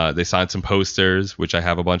some they signed some posters, which I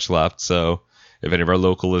have a bunch left. So if any of our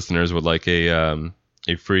local listeners would like a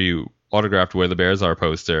free autographed Where the Bears Are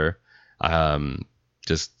poster,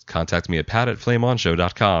 just contact me at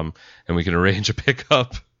pat@flameonshow.com and we can arrange a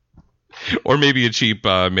pickup. Or maybe a cheap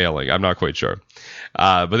mailing. I'm not quite sure.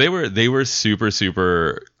 But they were super,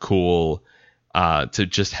 super cool to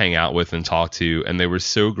just hang out with and talk to. And they were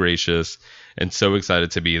so gracious and so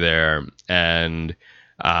excited to be there. And,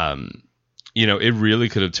 it really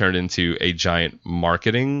could have turned into a giant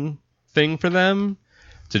marketing thing for them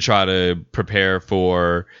to try to prepare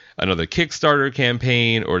for another Kickstarter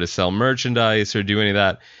campaign or to sell merchandise or do any of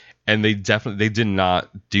that. And they did not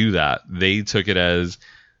do that. They took it as,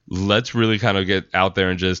 let's really kind of get out there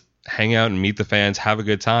and just hang out and meet the fans, have a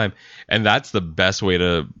good time. And that's the best way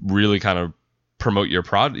to really kind of promote your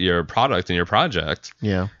product and your project.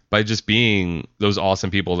 Yeah. By just being those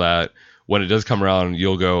awesome people that when it does come around,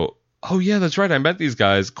 you'll go, oh yeah, that's right, I met these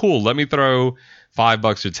guys. Cool. Let me throw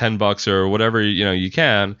 $5 or $10 or whatever, you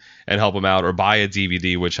can, and help them out, or buy a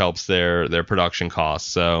DVD, which helps their production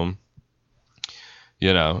costs. So,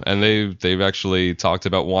 and they've actually talked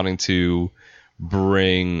about wanting to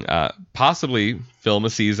bring possibly film a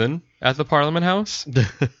season at the Parliament House,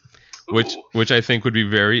 which I think would be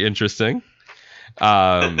very interesting.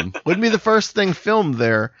 Wouldn't be the first thing filmed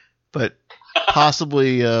there, but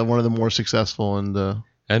possibly one of the more successful and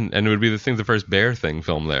it would be the first bear thing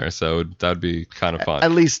filmed there, so that'd be kind of fun.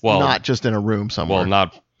 At least not just in a room somewhere. Well,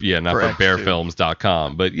 not for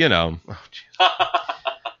bearfilms.com, but because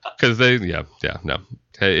no.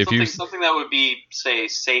 Hey, something that would be, say,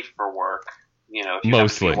 safe for work.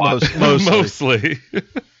 Mostly.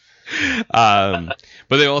 But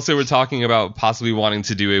they also were talking about possibly wanting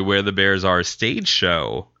to do a Where the Bears Are stage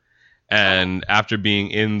show. And after being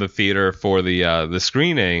in the theater for the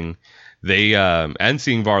screening, they and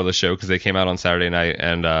seeing Varla's show, because they came out on Saturday night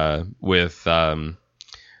and with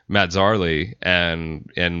Matt Zarley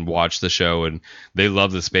and watched the show, and they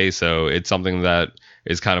love the space. So it's something that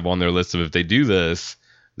is kind of on their list of, if they do this,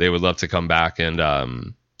 they would love to come back and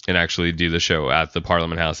actually do the show at the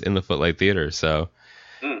Parliament House in the Footlight Theater. So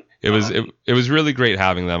it was really great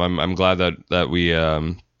having them. I'm glad that we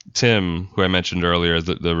Tim, who I mentioned earlier,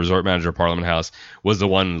 the resort manager of Parliament House, was the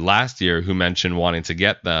one last year who mentioned wanting to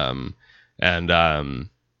get them, and then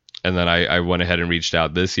I went ahead and reached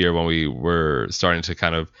out this year when we were starting to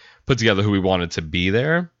kind of put together who we wanted to be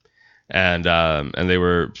there, and they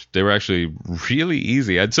were actually really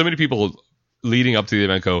easy. I had so many people leading up to the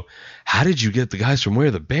event go, how did you get the guys from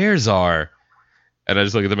Where the Bears Are? And I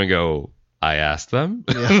just look at them and go, I asked them.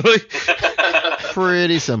 Yeah.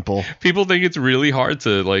 Pretty simple. People think it's really hard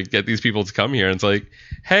to get these people to come here. And it's like,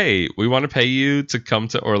 hey, we want to pay you to come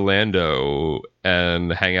to Orlando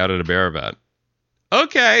and hang out at a bear event.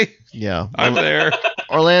 Okay. Yeah. I'm there.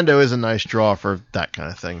 Orlando is a nice draw for that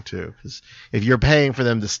kind of thing too. Because if you're paying for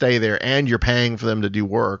them to stay there and you're paying for them to do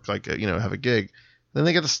work, have a gig, then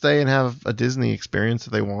they get to stay and have a Disney experience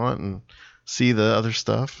that they want and see the other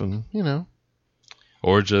stuff and,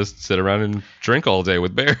 Or just sit around and drink all day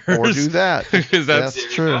with bears. Or do that. Because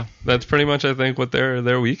that's true. That's pretty much, I think, what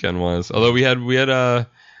their weekend was. Although we had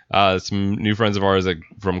some new friends of ours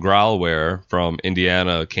from Growlware from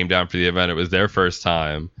Indiana came down for the event. It was their first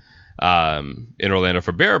time in Orlando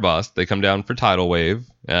for Bear Bust. They come down for Tidal Wave,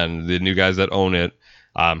 and the new guys that own it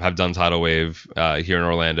have done Tidal Wave here in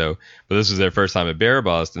Orlando. But this was their first time at Bear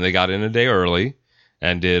Bust, and they got in a day early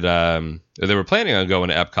and did. They were planning on going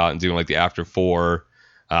to Epcot and doing the after 4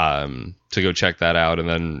 to go check that out, and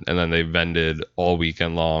then they vended all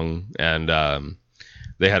weekend long, and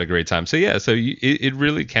they had a great time. So yeah, it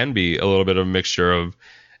really can be a little bit of a mixture of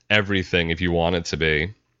everything if you want it to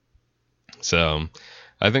be. So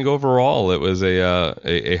I think overall it was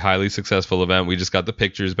a highly successful event. We just got the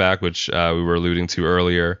pictures back, which we were alluding to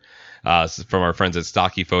earlier, from our friends at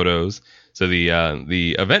Stocky Photos. So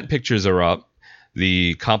the event pictures are up.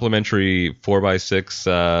 The complimentary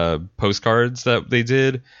 4x6 postcards that they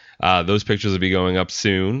did, Those pictures will be going up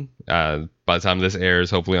soon. By the time this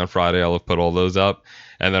airs, hopefully on Friday, I'll have put all those up.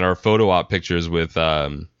 And then our photo op pictures with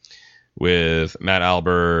Matt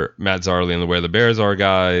Albert, Matt Zarley, and the Where the Bears Are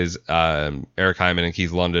guys, Eric Hyman and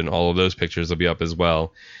Keith London, all of those pictures will be up as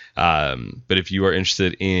well. But if you are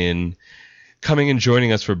interested in coming and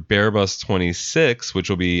joining us for Bear Bus 26, which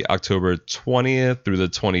will be October 20th through the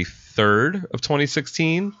 23rd of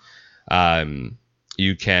 2016,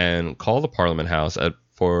 you can call the Parliament House at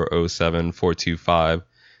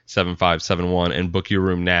 407-425-7571 and book your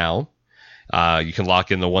room now. You can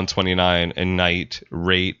lock in the $129 a night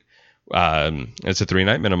rate. It's a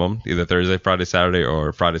 3-night minimum, either Thursday, Friday, Saturday,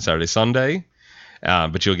 or Friday, Saturday, Sunday.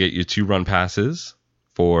 But you'll get your 2 run passes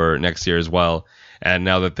for next year as well. And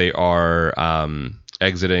now that they are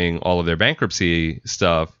exiting all of their bankruptcy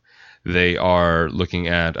stuff, they are looking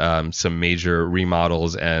at some major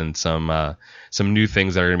remodels and some new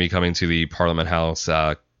things that are going to be coming to the Parliament House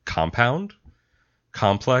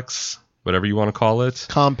complex, whatever you want to call it.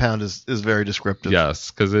 Compound is very descriptive.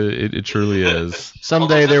 Yes, because it truly is.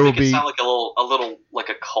 Someday there will be. Sound like a little like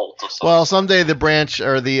a cult of something. Well, someday the branch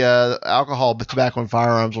or the alcohol, tobacco, and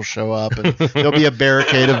firearms will show up, and there'll be a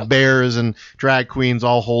barricade of bears and drag queens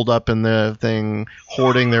all holed up in the thing,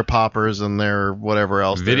 hoarding their poppers and their whatever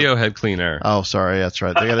else. Video head cleaner. Oh, sorry, that's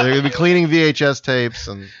right. They're going to be cleaning VHS tapes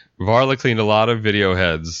and. Varla cleaned a lot of video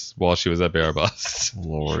heads while she was at Bear Bus.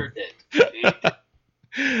 Lord. Sure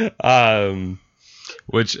did.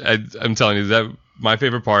 Which I'm telling you, that my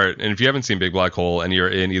favorite part, and if you haven't seen Big Black Hole and you're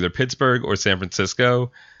in either Pittsburgh or San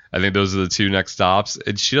Francisco, I think those are the 2 next stops.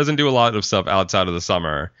 She doesn't do a lot of stuff outside of the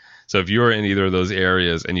summer. So if you're in either of those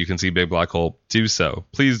areas and you can see Big Black Hole, do so.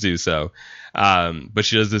 Please do so. But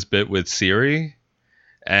she does this bit with Siri,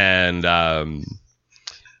 and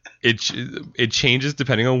it changes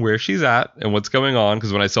depending on where she's at and what's going on.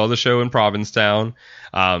 Because when I saw the show in Provincetown,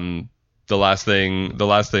 the last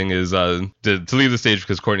thing is to leave the stage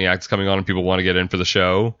because Courtney Act's coming on and people want to get in for the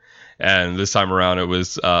show. And this time around, it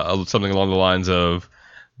was something along the lines of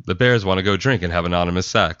the Bears want to go drink and have anonymous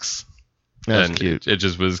sex. That's and cute. It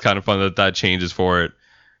just was kind of fun that changes for it.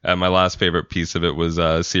 And my last favorite piece of it was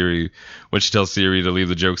Siri, when she tells Siri to leave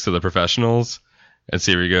the jokes to the professionals. And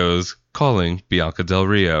Siri goes, calling Bianca Del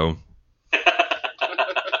Rio.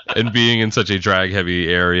 And being in such a drag-heavy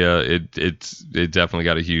area, it definitely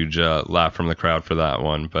got a huge laugh from the crowd for that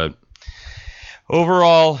one. But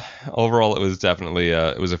overall, it was definitely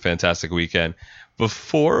it was a fantastic weekend.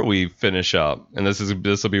 Before we finish up, and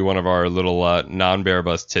this will be one of our little non-Bear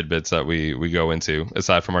Bus tidbits that we go into,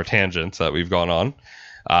 aside from our tangents that we've gone on,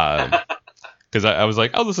 because I was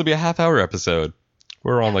like, oh, this will be a half-hour episode.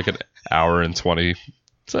 We're on like an hour and 20,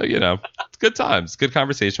 so it's good times, good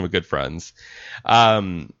conversation with good friends.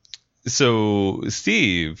 So,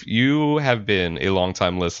 Steve, you have been a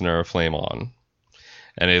longtime listener of Flame On.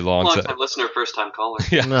 And a long-time listener, first-time caller.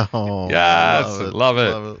 Yeah. No. Yes. Love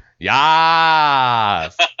it.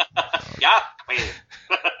 Yes. Yeah.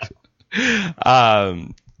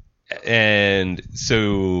 And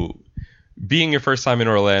so, being your first time in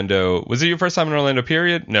Orlando, was it your first time in Orlando,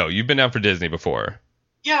 period? No, you've been down for Disney before.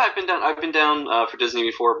 Yeah, I've been down for Disney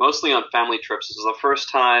before, mostly on family trips. This is the first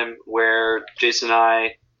time where Jason and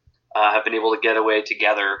I have been able to get away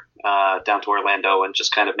together down to Orlando and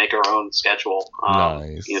just kind of make our own schedule.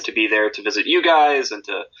 Nice. To be there to visit you guys and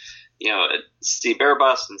to see Bear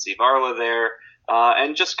Bus and see Varla there,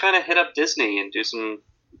 and just kind of hit up Disney and do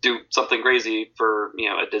something crazy for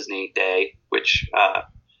a Disney day, which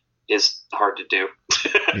is hard to do.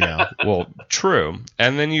 Yeah. Well, true.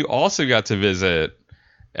 And then you also got to visit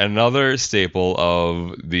another staple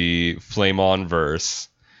of the Flame On verse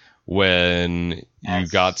when you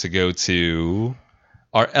got to go to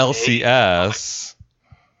our LCS,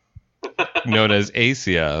 known as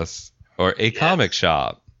ACS, or A Comic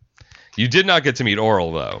Shop. You did not get to meet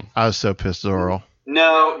Oral, though. I was so pissed at Oral.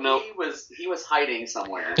 No. He was hiding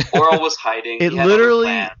somewhere. Oral was hiding. It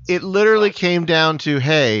literally came down to,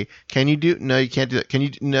 hey, can you do? No, you can't do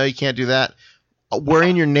that. No, you can't do that. We're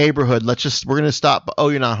in your neighborhood. We're going to stop. Oh,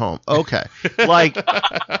 you're not home. Okay. Like,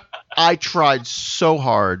 I tried so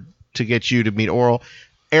hard to get you to meet Oral.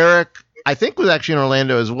 Eric, I think, was actually in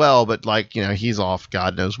Orlando as well, but he's off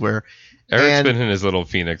God knows where. Eric's been in his little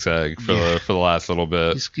Phoenix egg for the last little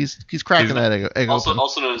bit. He's cracking that egg open.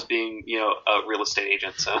 Also known as being a real estate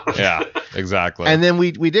agent. So yeah, exactly. And then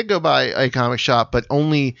we did go by A Comic Shop, but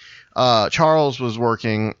only Charles was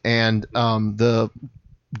working, and the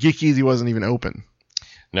Geek Easy wasn't even open.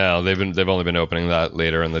 No, they've only been opening that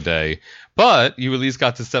later in the day. But you at least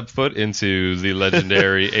got to step foot into the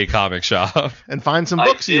legendary A Comic Shop and find some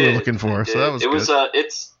books you were looking for. So that was good.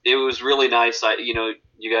 It was really nice.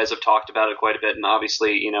 You guys have talked about it quite a bit, and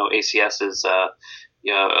obviously, ACS is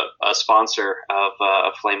a sponsor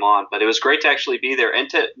of Flame On. But it was great to actually be there, and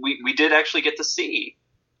we did actually get to see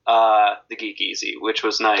the Geek Easy, which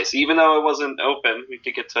was nice. Even though it wasn't open, we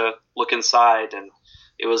did get to look inside, and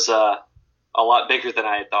it was a lot bigger than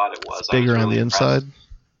I had thought it was. It's bigger on the inside?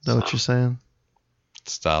 Is that So. what you're saying?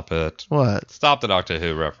 Stop it. What? Stop the Doctor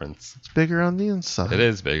Who reference. It's bigger on the inside. It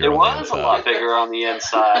is bigger. It on was the a inside. lot bigger on the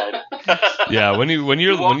inside. Yeah, when you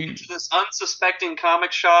walk into this unsuspecting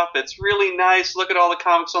comic shop, it's really nice. Look at all the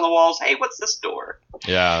comics on the walls. Hey, what's this door?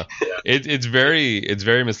 Yeah, it's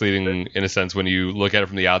very misleading in a sense when you look at it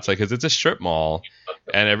from the outside because it's a strip mall,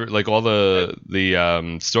 and all the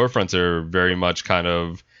storefronts are very much kind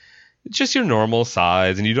of just your normal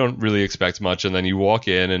size, and you don't really expect much. And then you walk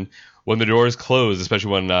in, and when the door is closed, especially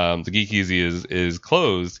when the Geek Easy is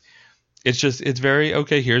closed, it's very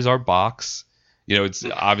okay. Here's our box. It's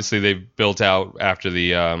obviously they've built out after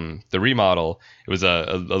the remodel. It was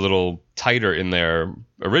a little tighter in there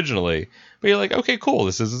originally, but you're like, okay, cool.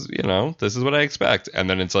 This is what I expect. And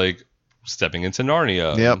then it's like stepping into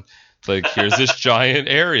Narnia. Yep. It's like here's this giant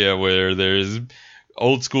area where there's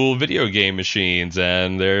old school video game machines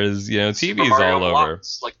and there's TVs all over.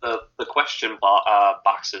 Blocks, like the question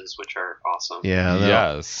boxes, which are awesome. Yeah.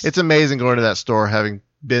 Yes. It's amazing going to that store, having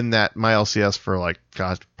been at my LCS for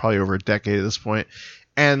probably over a decade at this point,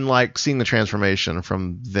 and seeing the transformation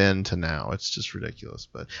from then to now. It's just ridiculous.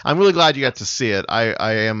 But I'm really glad you got to see it.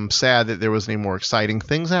 I am sad that there wasn't any more exciting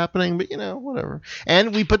things happening, but whatever.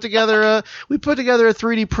 And we put together a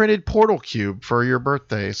 3D printed portal cube for your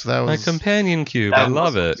birthday. So that was my companion cube. I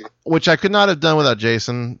love it. Which I could not have done without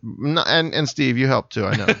Jason. And Steve, you helped too,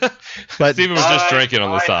 I know. But Steven was just drinking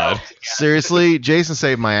on the side. Seriously, Jason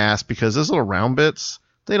saved my ass because those little round bits,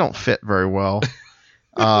 they don't fit very well.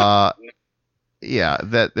 Yeah,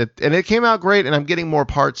 and it came out great, and I'm getting more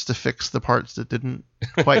parts to fix the parts that didn't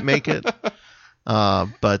quite make it.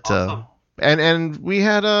 Awesome. And we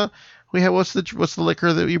had what's the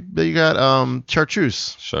liquor that you got?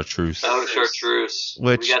 Chartreuse. Chartreuse. Oh, chartreuse.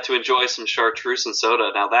 Which we got to enjoy some chartreuse and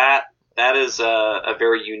soda. Now that is a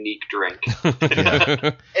very unique drink.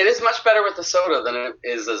 It is much better with the soda than it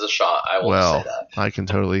is as a shot. I will say that. I can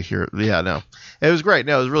totally hear it. Yeah, no. It was great.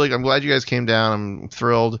 No, it was really. I'm glad you guys came down. I'm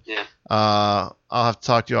thrilled. Yeah. I'll have to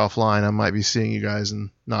talk to you offline. I might be seeing you guys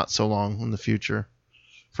in not so long in the future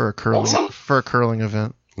for a curling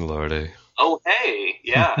event. Lordy. Oh, hey,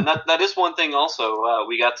 yeah, and that is one thing. Also,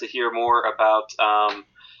 we got to hear more about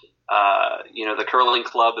the curling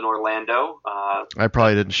club in Orlando. I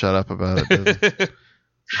probably didn't shut up about it.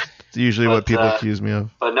 It's usually what people accuse me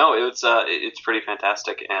of. But no, it's pretty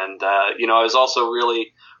fantastic, and I was also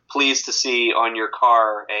really pleased to see on your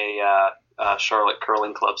car a Charlotte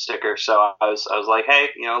Curling Club sticker. So I was like, hey,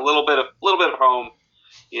 a little bit of home,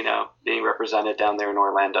 being represented down there in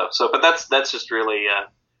Orlando. So, but that's just really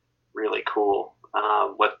really cool.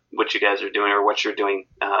 What you guys are doing, or what you're doing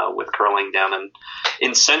with curling down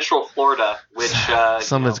in Central Florida, which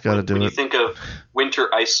someone's got to do it. When you think of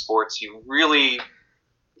winter ice sports, you really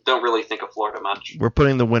don't really think of Florida much. We're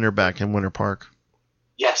putting the winter back in Winter Park.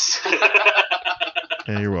 Yes.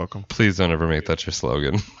 Yeah, you're welcome. Please don't ever make that your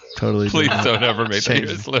slogan. Totally. Please don't ever make that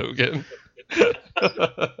your slogan.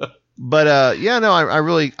 But I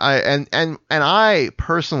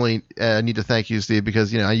personally need to thank you, Steve,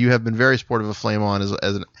 because you have been very supportive of Flame On as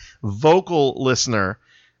a vocal listener,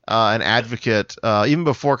 an advocate, even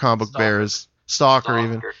before Comic Book Bears, stalker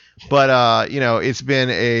even. But it's been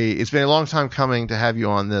a long time coming to have you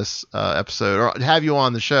on this episode, or to have you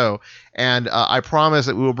on the show, and I promise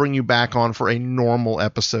that we will bring you back on for a normal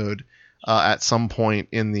episode at some point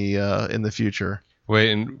in the future.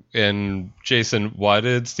 Wait, and Jason, why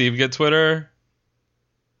did Steve get Twitter?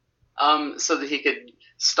 So that he could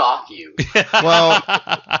stalk you. Well,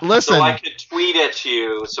 listen. So I could tweet at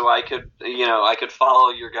you. So I could, I could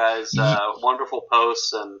follow your guys' wonderful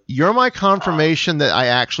posts. And you're my confirmation that I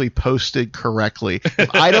actually posted correctly.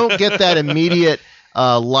 If I don't get that immediate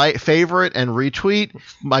favorite and retweet,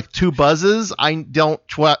 like 2 buzzes, I don't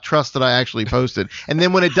trust that I actually posted. And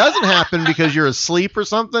then when it doesn't happen because you're asleep or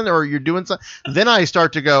something, or you're doing something, then I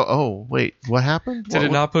start to go, oh wait, what happened? Did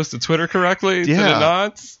it not post to Twitter correctly? Yeah. Did it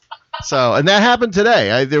not? So, and that happened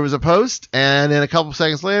today. There was a post, and then a couple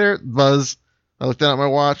seconds later, buzz. I looked down at my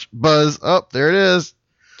watch, buzz. Oh, there it is.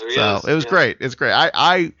 It was great. It's great.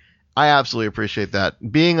 I absolutely appreciate that.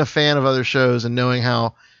 Being a fan of other shows and knowing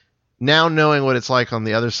how now knowing what it's like on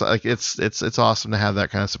the other side, like it's awesome to have that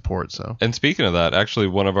kind of support. So. And speaking of that, actually,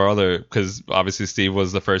 one of our other, because obviously Steve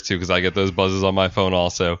was the first two, because I get those buzzes on my phone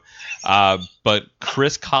also. But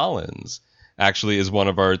Chris Collins actually is one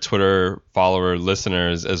of our Twitter follower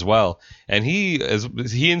listeners as well, and he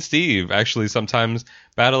and Steve actually sometimes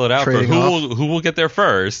battle it out for who will get there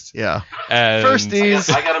first. Yeah, and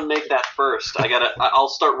firsties. I gotta make that first. I'll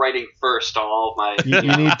start writing first on all of my.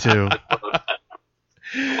 You need to.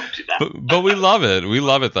 But we love it. We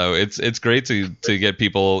love it though. It's great to get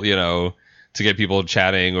people, to get people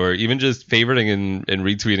chatting or even just favoriting and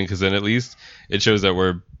retweeting, because then at least it shows that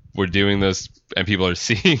we're doing this and people are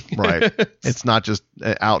seeing it. Right. It's not just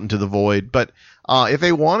out into the void. But if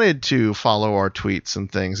they wanted to follow our tweets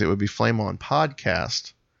and things, it would be Flame On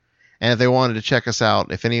Podcast. And if they wanted to check us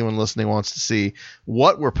out, if anyone listening wants to see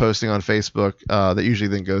what we're posting on Facebook, that usually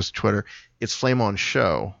then goes to Twitter, it's Flame On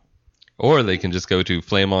Show. Or they can just go to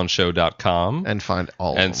flameonshow.com and find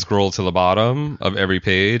all and scroll to the bottom of every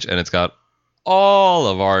page, and it's got all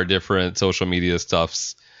of our different social media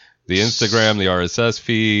stuffs. The Instagram, the RSS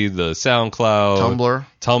feed, the SoundCloud,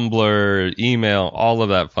 Tumblr, email, all of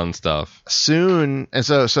that fun stuff. Soon, and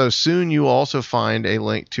so soon you will also find a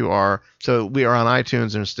link to our, so we are on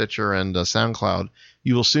iTunes and Stitcher and SoundCloud.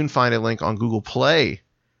 You will soon find a link on Google Play.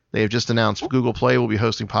 They have just announced Google Play will be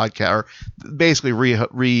hosting podcast, or basically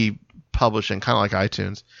republishing, kind of like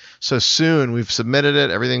iTunes. So soon, we've submitted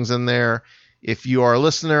it. Everything's in there. If you are a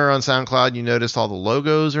listener on SoundCloud, you notice all the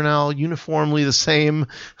logos are now uniformly the same.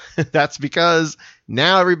 That's because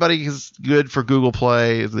now everybody is good for Google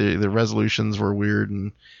Play. The resolutions were weird,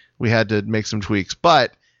 and we had to make some tweaks.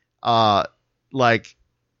 But, that's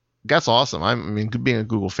awesome. I mean, being a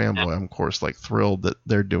Google fanboy, I'm, of course, thrilled that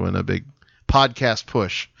they're doing a big podcast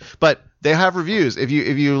push. But they have reviews. If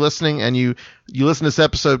you're listening and you listen to this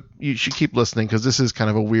episode, you should keep listening, because this is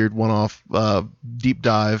kind of a weird one-off deep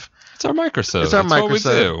dive. It's our microsode. It's our That's microsode. what we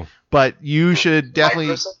do. But you should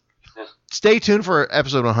definitely stay tuned for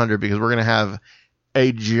episode 100, because we're going to have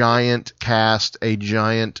a giant cast, a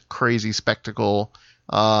giant crazy spectacle.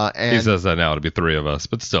 And he says that now to be three of us,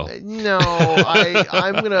 but still. No,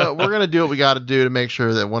 we're gonna do what we got to do to make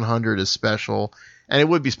sure that 100 is special, and it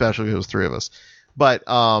would be special if it was three of us. But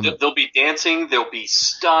there'll be dancing, there'll be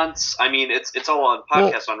stunts. I mean, it's all on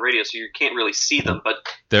podcast on radio, so you can't really see them. But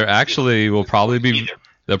there actually will probably be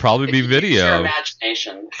there'll probably be video. Your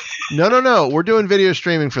imagination. No. We're doing video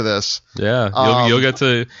streaming for this. Yeah, you'll get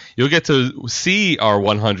to see our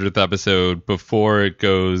 100th episode before it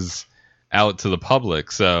goes out to the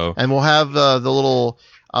public. So, and we'll have the little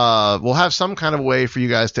we'll have some kind of way for you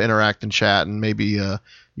guys to interact and chat, and maybe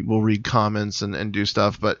we'll read comments and do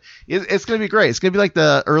stuff. But it's going to be great. It's going to be like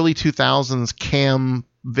the early 2000s cam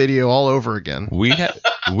video all over again. We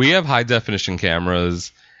have high definition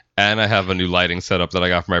cameras, and I have a new lighting setup that I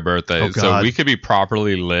got for my birthday. So we could be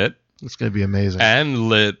properly lit. It's going to be amazing. And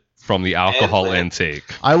lit from the alcohol intake.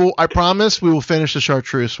 I promise we will finish the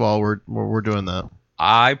chartreuse while we're doing that.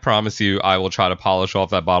 I promise you, I will try to polish off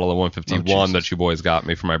that bottle of 151 that you boys got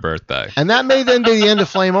me for my birthday. And that may then be the end of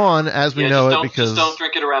Flame On as we know it, because just don't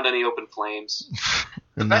drink it around any open flames.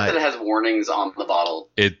 The fact that it has warnings on the bottle.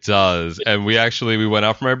 It does. And we went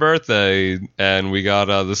out for my birthday, and we got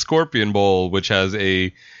the Scorpion Bowl, which has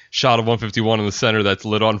a shot of 151 in the center that's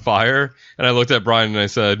lit on fire. And I looked at Brian and I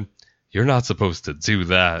said, "You're not supposed to do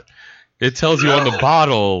that. It tells you on the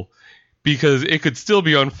bottle, because it could still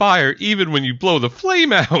be on fire even when you blow the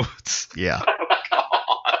flame out." Yeah.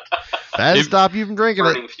 That didn't stop you from drinking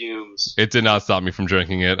burning it. Fumes. It did not stop me from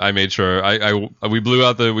drinking it. I made sure we blew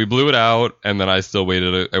it out, and then I still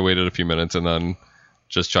waited a few minutes, and then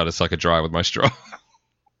just tried to suck it dry with my straw.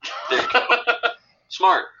 There you go.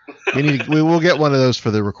 Smart. We will get one of those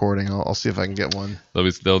for the recording. I'll see if I can get one.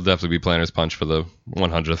 They'll definitely be Planner's Punch for the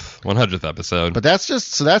 100th episode. But that's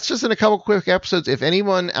just in a couple quick episodes. If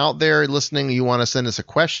anyone out there listening, you want to send us a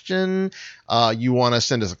question, you want to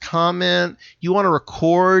send us a comment, you want to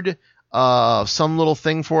record some little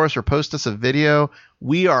thing for us or post us a video,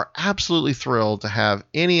 we are absolutely thrilled to have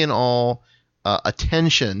any and all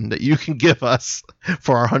attention that you can give us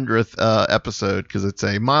for our 100th episode, because it's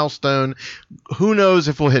a milestone. Who knows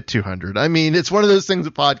if we'll hit 200? I mean, it's one of those things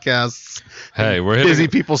with podcasts. Hey, we're busy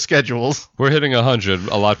people's schedules. We're hitting 100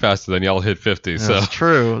 a lot faster than y'all hit 50. That's so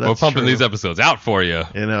true. We're pumping these episodes out for you.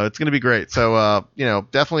 It's going to be great. So,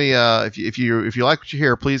 definitely, if you like what you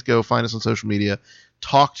hear, please go find us on social media,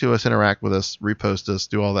 talk to us, interact with us, repost us,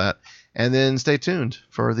 do all that, and then stay tuned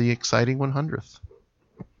for the exciting 100th.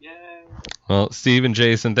 Well, Steve and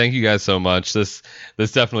Jason, thank you guys so much. This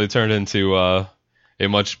definitely turned into a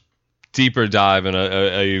much deeper dive and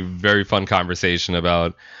a very fun conversation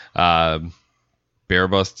about Bear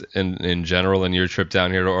Bust in general and your trip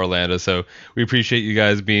down here to Orlando. So we appreciate you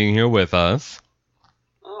guys being here with us.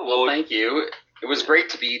 Oh, well, thank you. It was great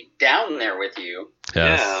to be down there with you.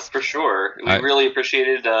 Yes. Yeah, for sure. We really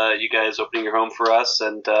appreciated you guys opening your home for us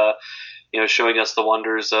and showing us the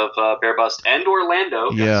wonders of Bear Bust and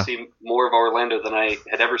Orlando. Got to see more of Orlando than I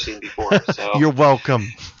had ever seen before. So You're welcome.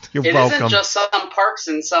 You're welcome. It isn't just some parks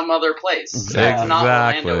in some other place. Exactly. It's not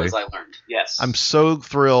Orlando, as I learned. Yes. I'm so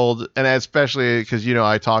thrilled, and especially because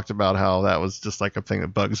I talked about how that was just like a thing that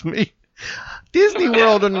bugs me. Disney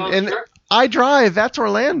World and sure. I drive. That's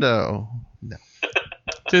Orlando. No.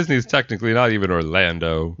 Disney's technically not even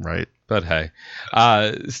Orlando. Right. But hey.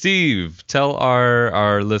 Steve, tell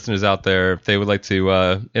our listeners out there if they would like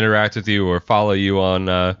to interact with you or follow you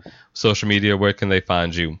on social media, where can they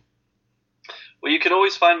find you? Well, you can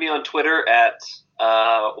always find me on Twitter at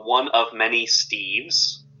one of many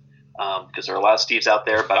Steves, because there are a lot of Steves out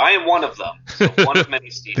there, but I am one of them. So one of many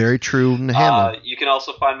Steves. Very true handle. You can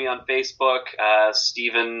also find me on Facebook,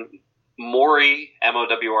 Stephen Morey,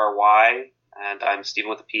 Mowy, and I'm Stephen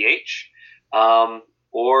with a PH. You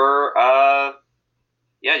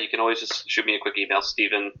can always just shoot me a quick email,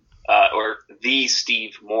 Stephen, or the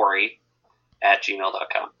Steve Morey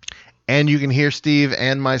 @gmail.com. And you can hear Steve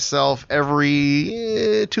and myself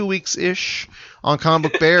every 2 weeks-ish on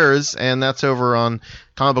Comic Book Bears, and that's over on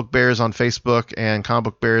Comic Book Bears on Facebook and Comic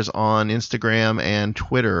Book Bears on Instagram and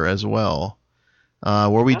Twitter as well,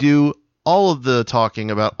 where we do all of the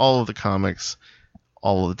talking about all of the comics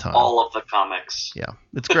all of the time. All of the comics. Yeah,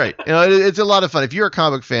 it's great. It's a lot of fun. If you're a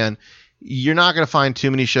comic fan, you're not going to find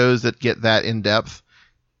too many shows that get that in-depth,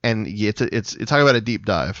 and it's talking about a deep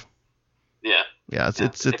dive. Yeah. Yeah,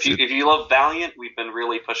 if you love Valiant, we've been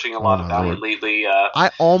really pushing a lot of Valiant lately.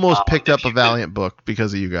 I almost picked up a Valiant book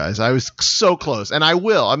because of you guys. I was so close, and I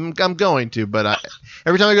will. I'm going to, but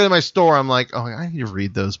every time I go to my store, I'm like, oh, I need to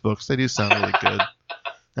read those books. They do sound really good.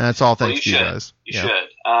 And that's all thanks to you guys. You should.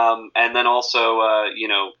 And then also,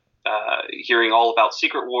 hearing all about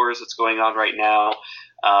Secret Wars that's going on right now.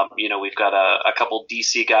 We've got a couple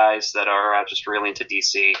DC guys that are just really into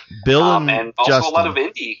DC. Bill and also Justin. A lot of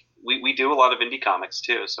indie. We do a lot of indie comics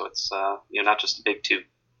too, so it's not just the big two.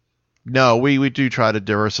 No, we do try to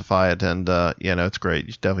diversify it, and it's great.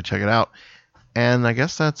 You should definitely check it out. And I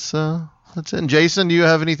guess that's it. And Jason, do you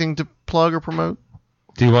have anything to plug or promote?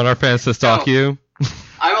 Do you want our fans to stalk you?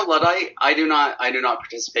 I'm a Luddite. I do not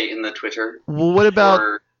participate in the Twitter. Well, what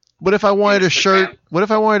if I wanted a shirt? What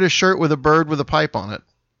if I wanted a shirt with a bird with a pipe on it?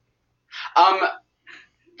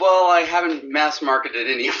 Well, I haven't mass marketed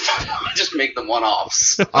any of them. I just make them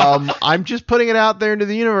one-offs. I'm just putting it out there into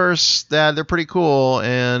the universe that they're pretty cool,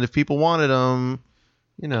 and if people wanted them,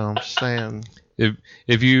 I'm just saying.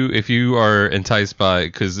 If you are enticed by,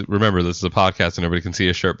 because remember this is a podcast and nobody can see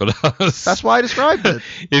a shirt but us. That's why I described it.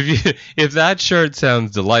 If that shirt sounds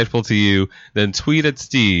delightful to you, then tweet at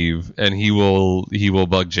Steve and he will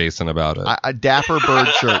bug Jason about it. A dapper bird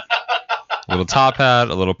shirt. A little top hat,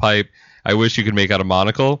 a little pipe. I wish you could make out a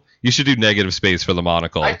monocle. You should do negative space for the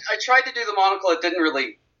monocle. I tried to do the monocle. It didn't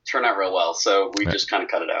really turn out real well, so we just kind of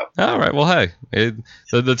cut it out. All right. Well, hey,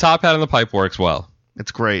 the top hat and the pipe works well.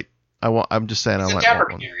 It's great. I'm just saying. It's a dapper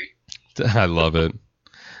canary. I love it.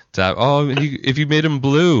 If you made them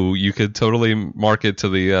blue, you could totally market to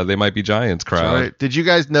the They Might Be Giants crowd. Right. Did you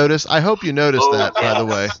guys notice? I hope you noticed that, by the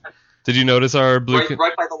way. Did you notice our blue?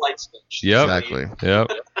 Right by the light switch. Yep. Exactly.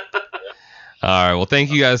 Yep. All right. Well,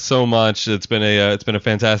 thank you guys so much. It's been a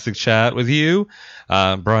fantastic chat with you,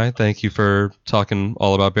 Brian. Thank you for talking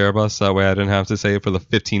all about Bear Bust. That way, I didn't have to say it for the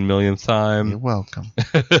 15 millionth time. You're welcome.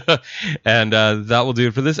 And that will do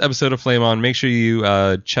it for this episode of Flame On. Make sure you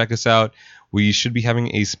check us out. We should be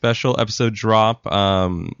having a special episode drop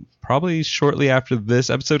probably shortly after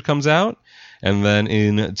this episode comes out, and then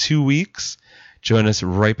in 2 weeks. Join us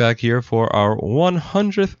right back here for our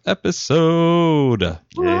 100th episode.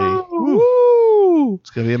 Yay. Woo! It's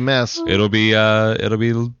going to be a mess. It'll be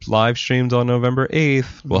live streamed on November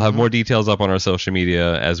 8th. We'll have more details up on our social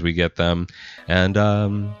media as we get them. And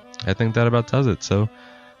I think that about does it. So,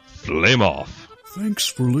 flame off. Thanks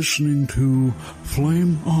for listening to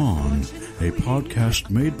Flame On, a podcast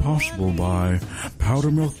made possible by Powder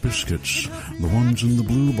Milk Biscuits, the ones in the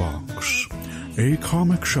blue box, a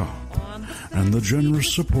comic shop, and the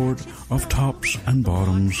generous support of tops and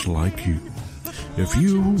bottoms like you. If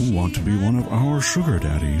you want to be one of our sugar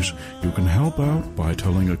daddies, you can help out by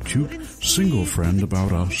telling a cute single friend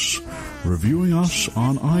about us, reviewing us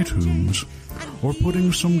on iTunes, or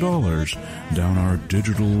putting some dollars down our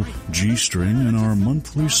digital G-string in our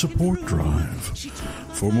monthly support drive.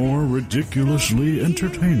 for more ridiculously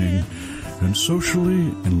entertaining and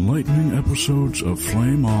socially enlightening episodes of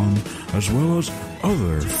Flame On, as well as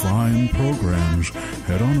other fine programs,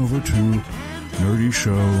 head on over to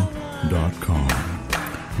nerdyshow.com.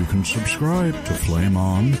 You can subscribe to Flame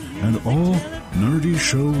On and all Nerdy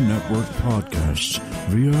Show Network podcasts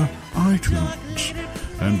via iTunes.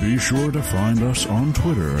 And be sure to find us on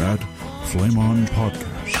Twitter at Flame On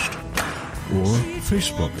Podcast or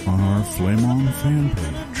Facebook on our Flame On fan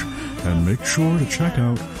page. And make sure to check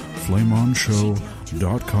out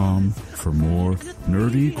flameonshow.com for more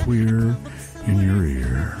nerdy queer in your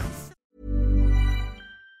ear.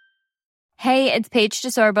 Hey, it's Paige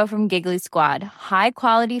DeSorbo from Giggly Squad. High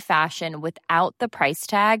quality fashion without the price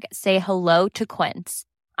tag. Say hello to Quince.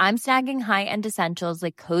 I'm snagging high-end essentials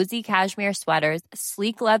like cozy cashmere sweaters,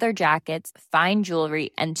 sleek leather jackets, fine jewelry,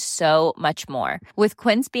 and so much more. With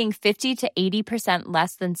Quince being 50 to 80%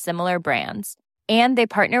 less than similar brands. And they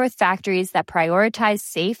partner with factories that prioritize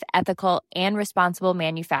safe, ethical, and responsible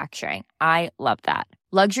manufacturing. I love that.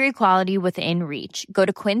 Luxury quality within reach. Go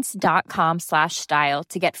to quince.com/style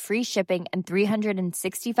to get free shipping and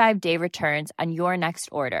 365-day returns on your next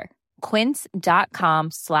order.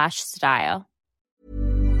 Quince.com/style.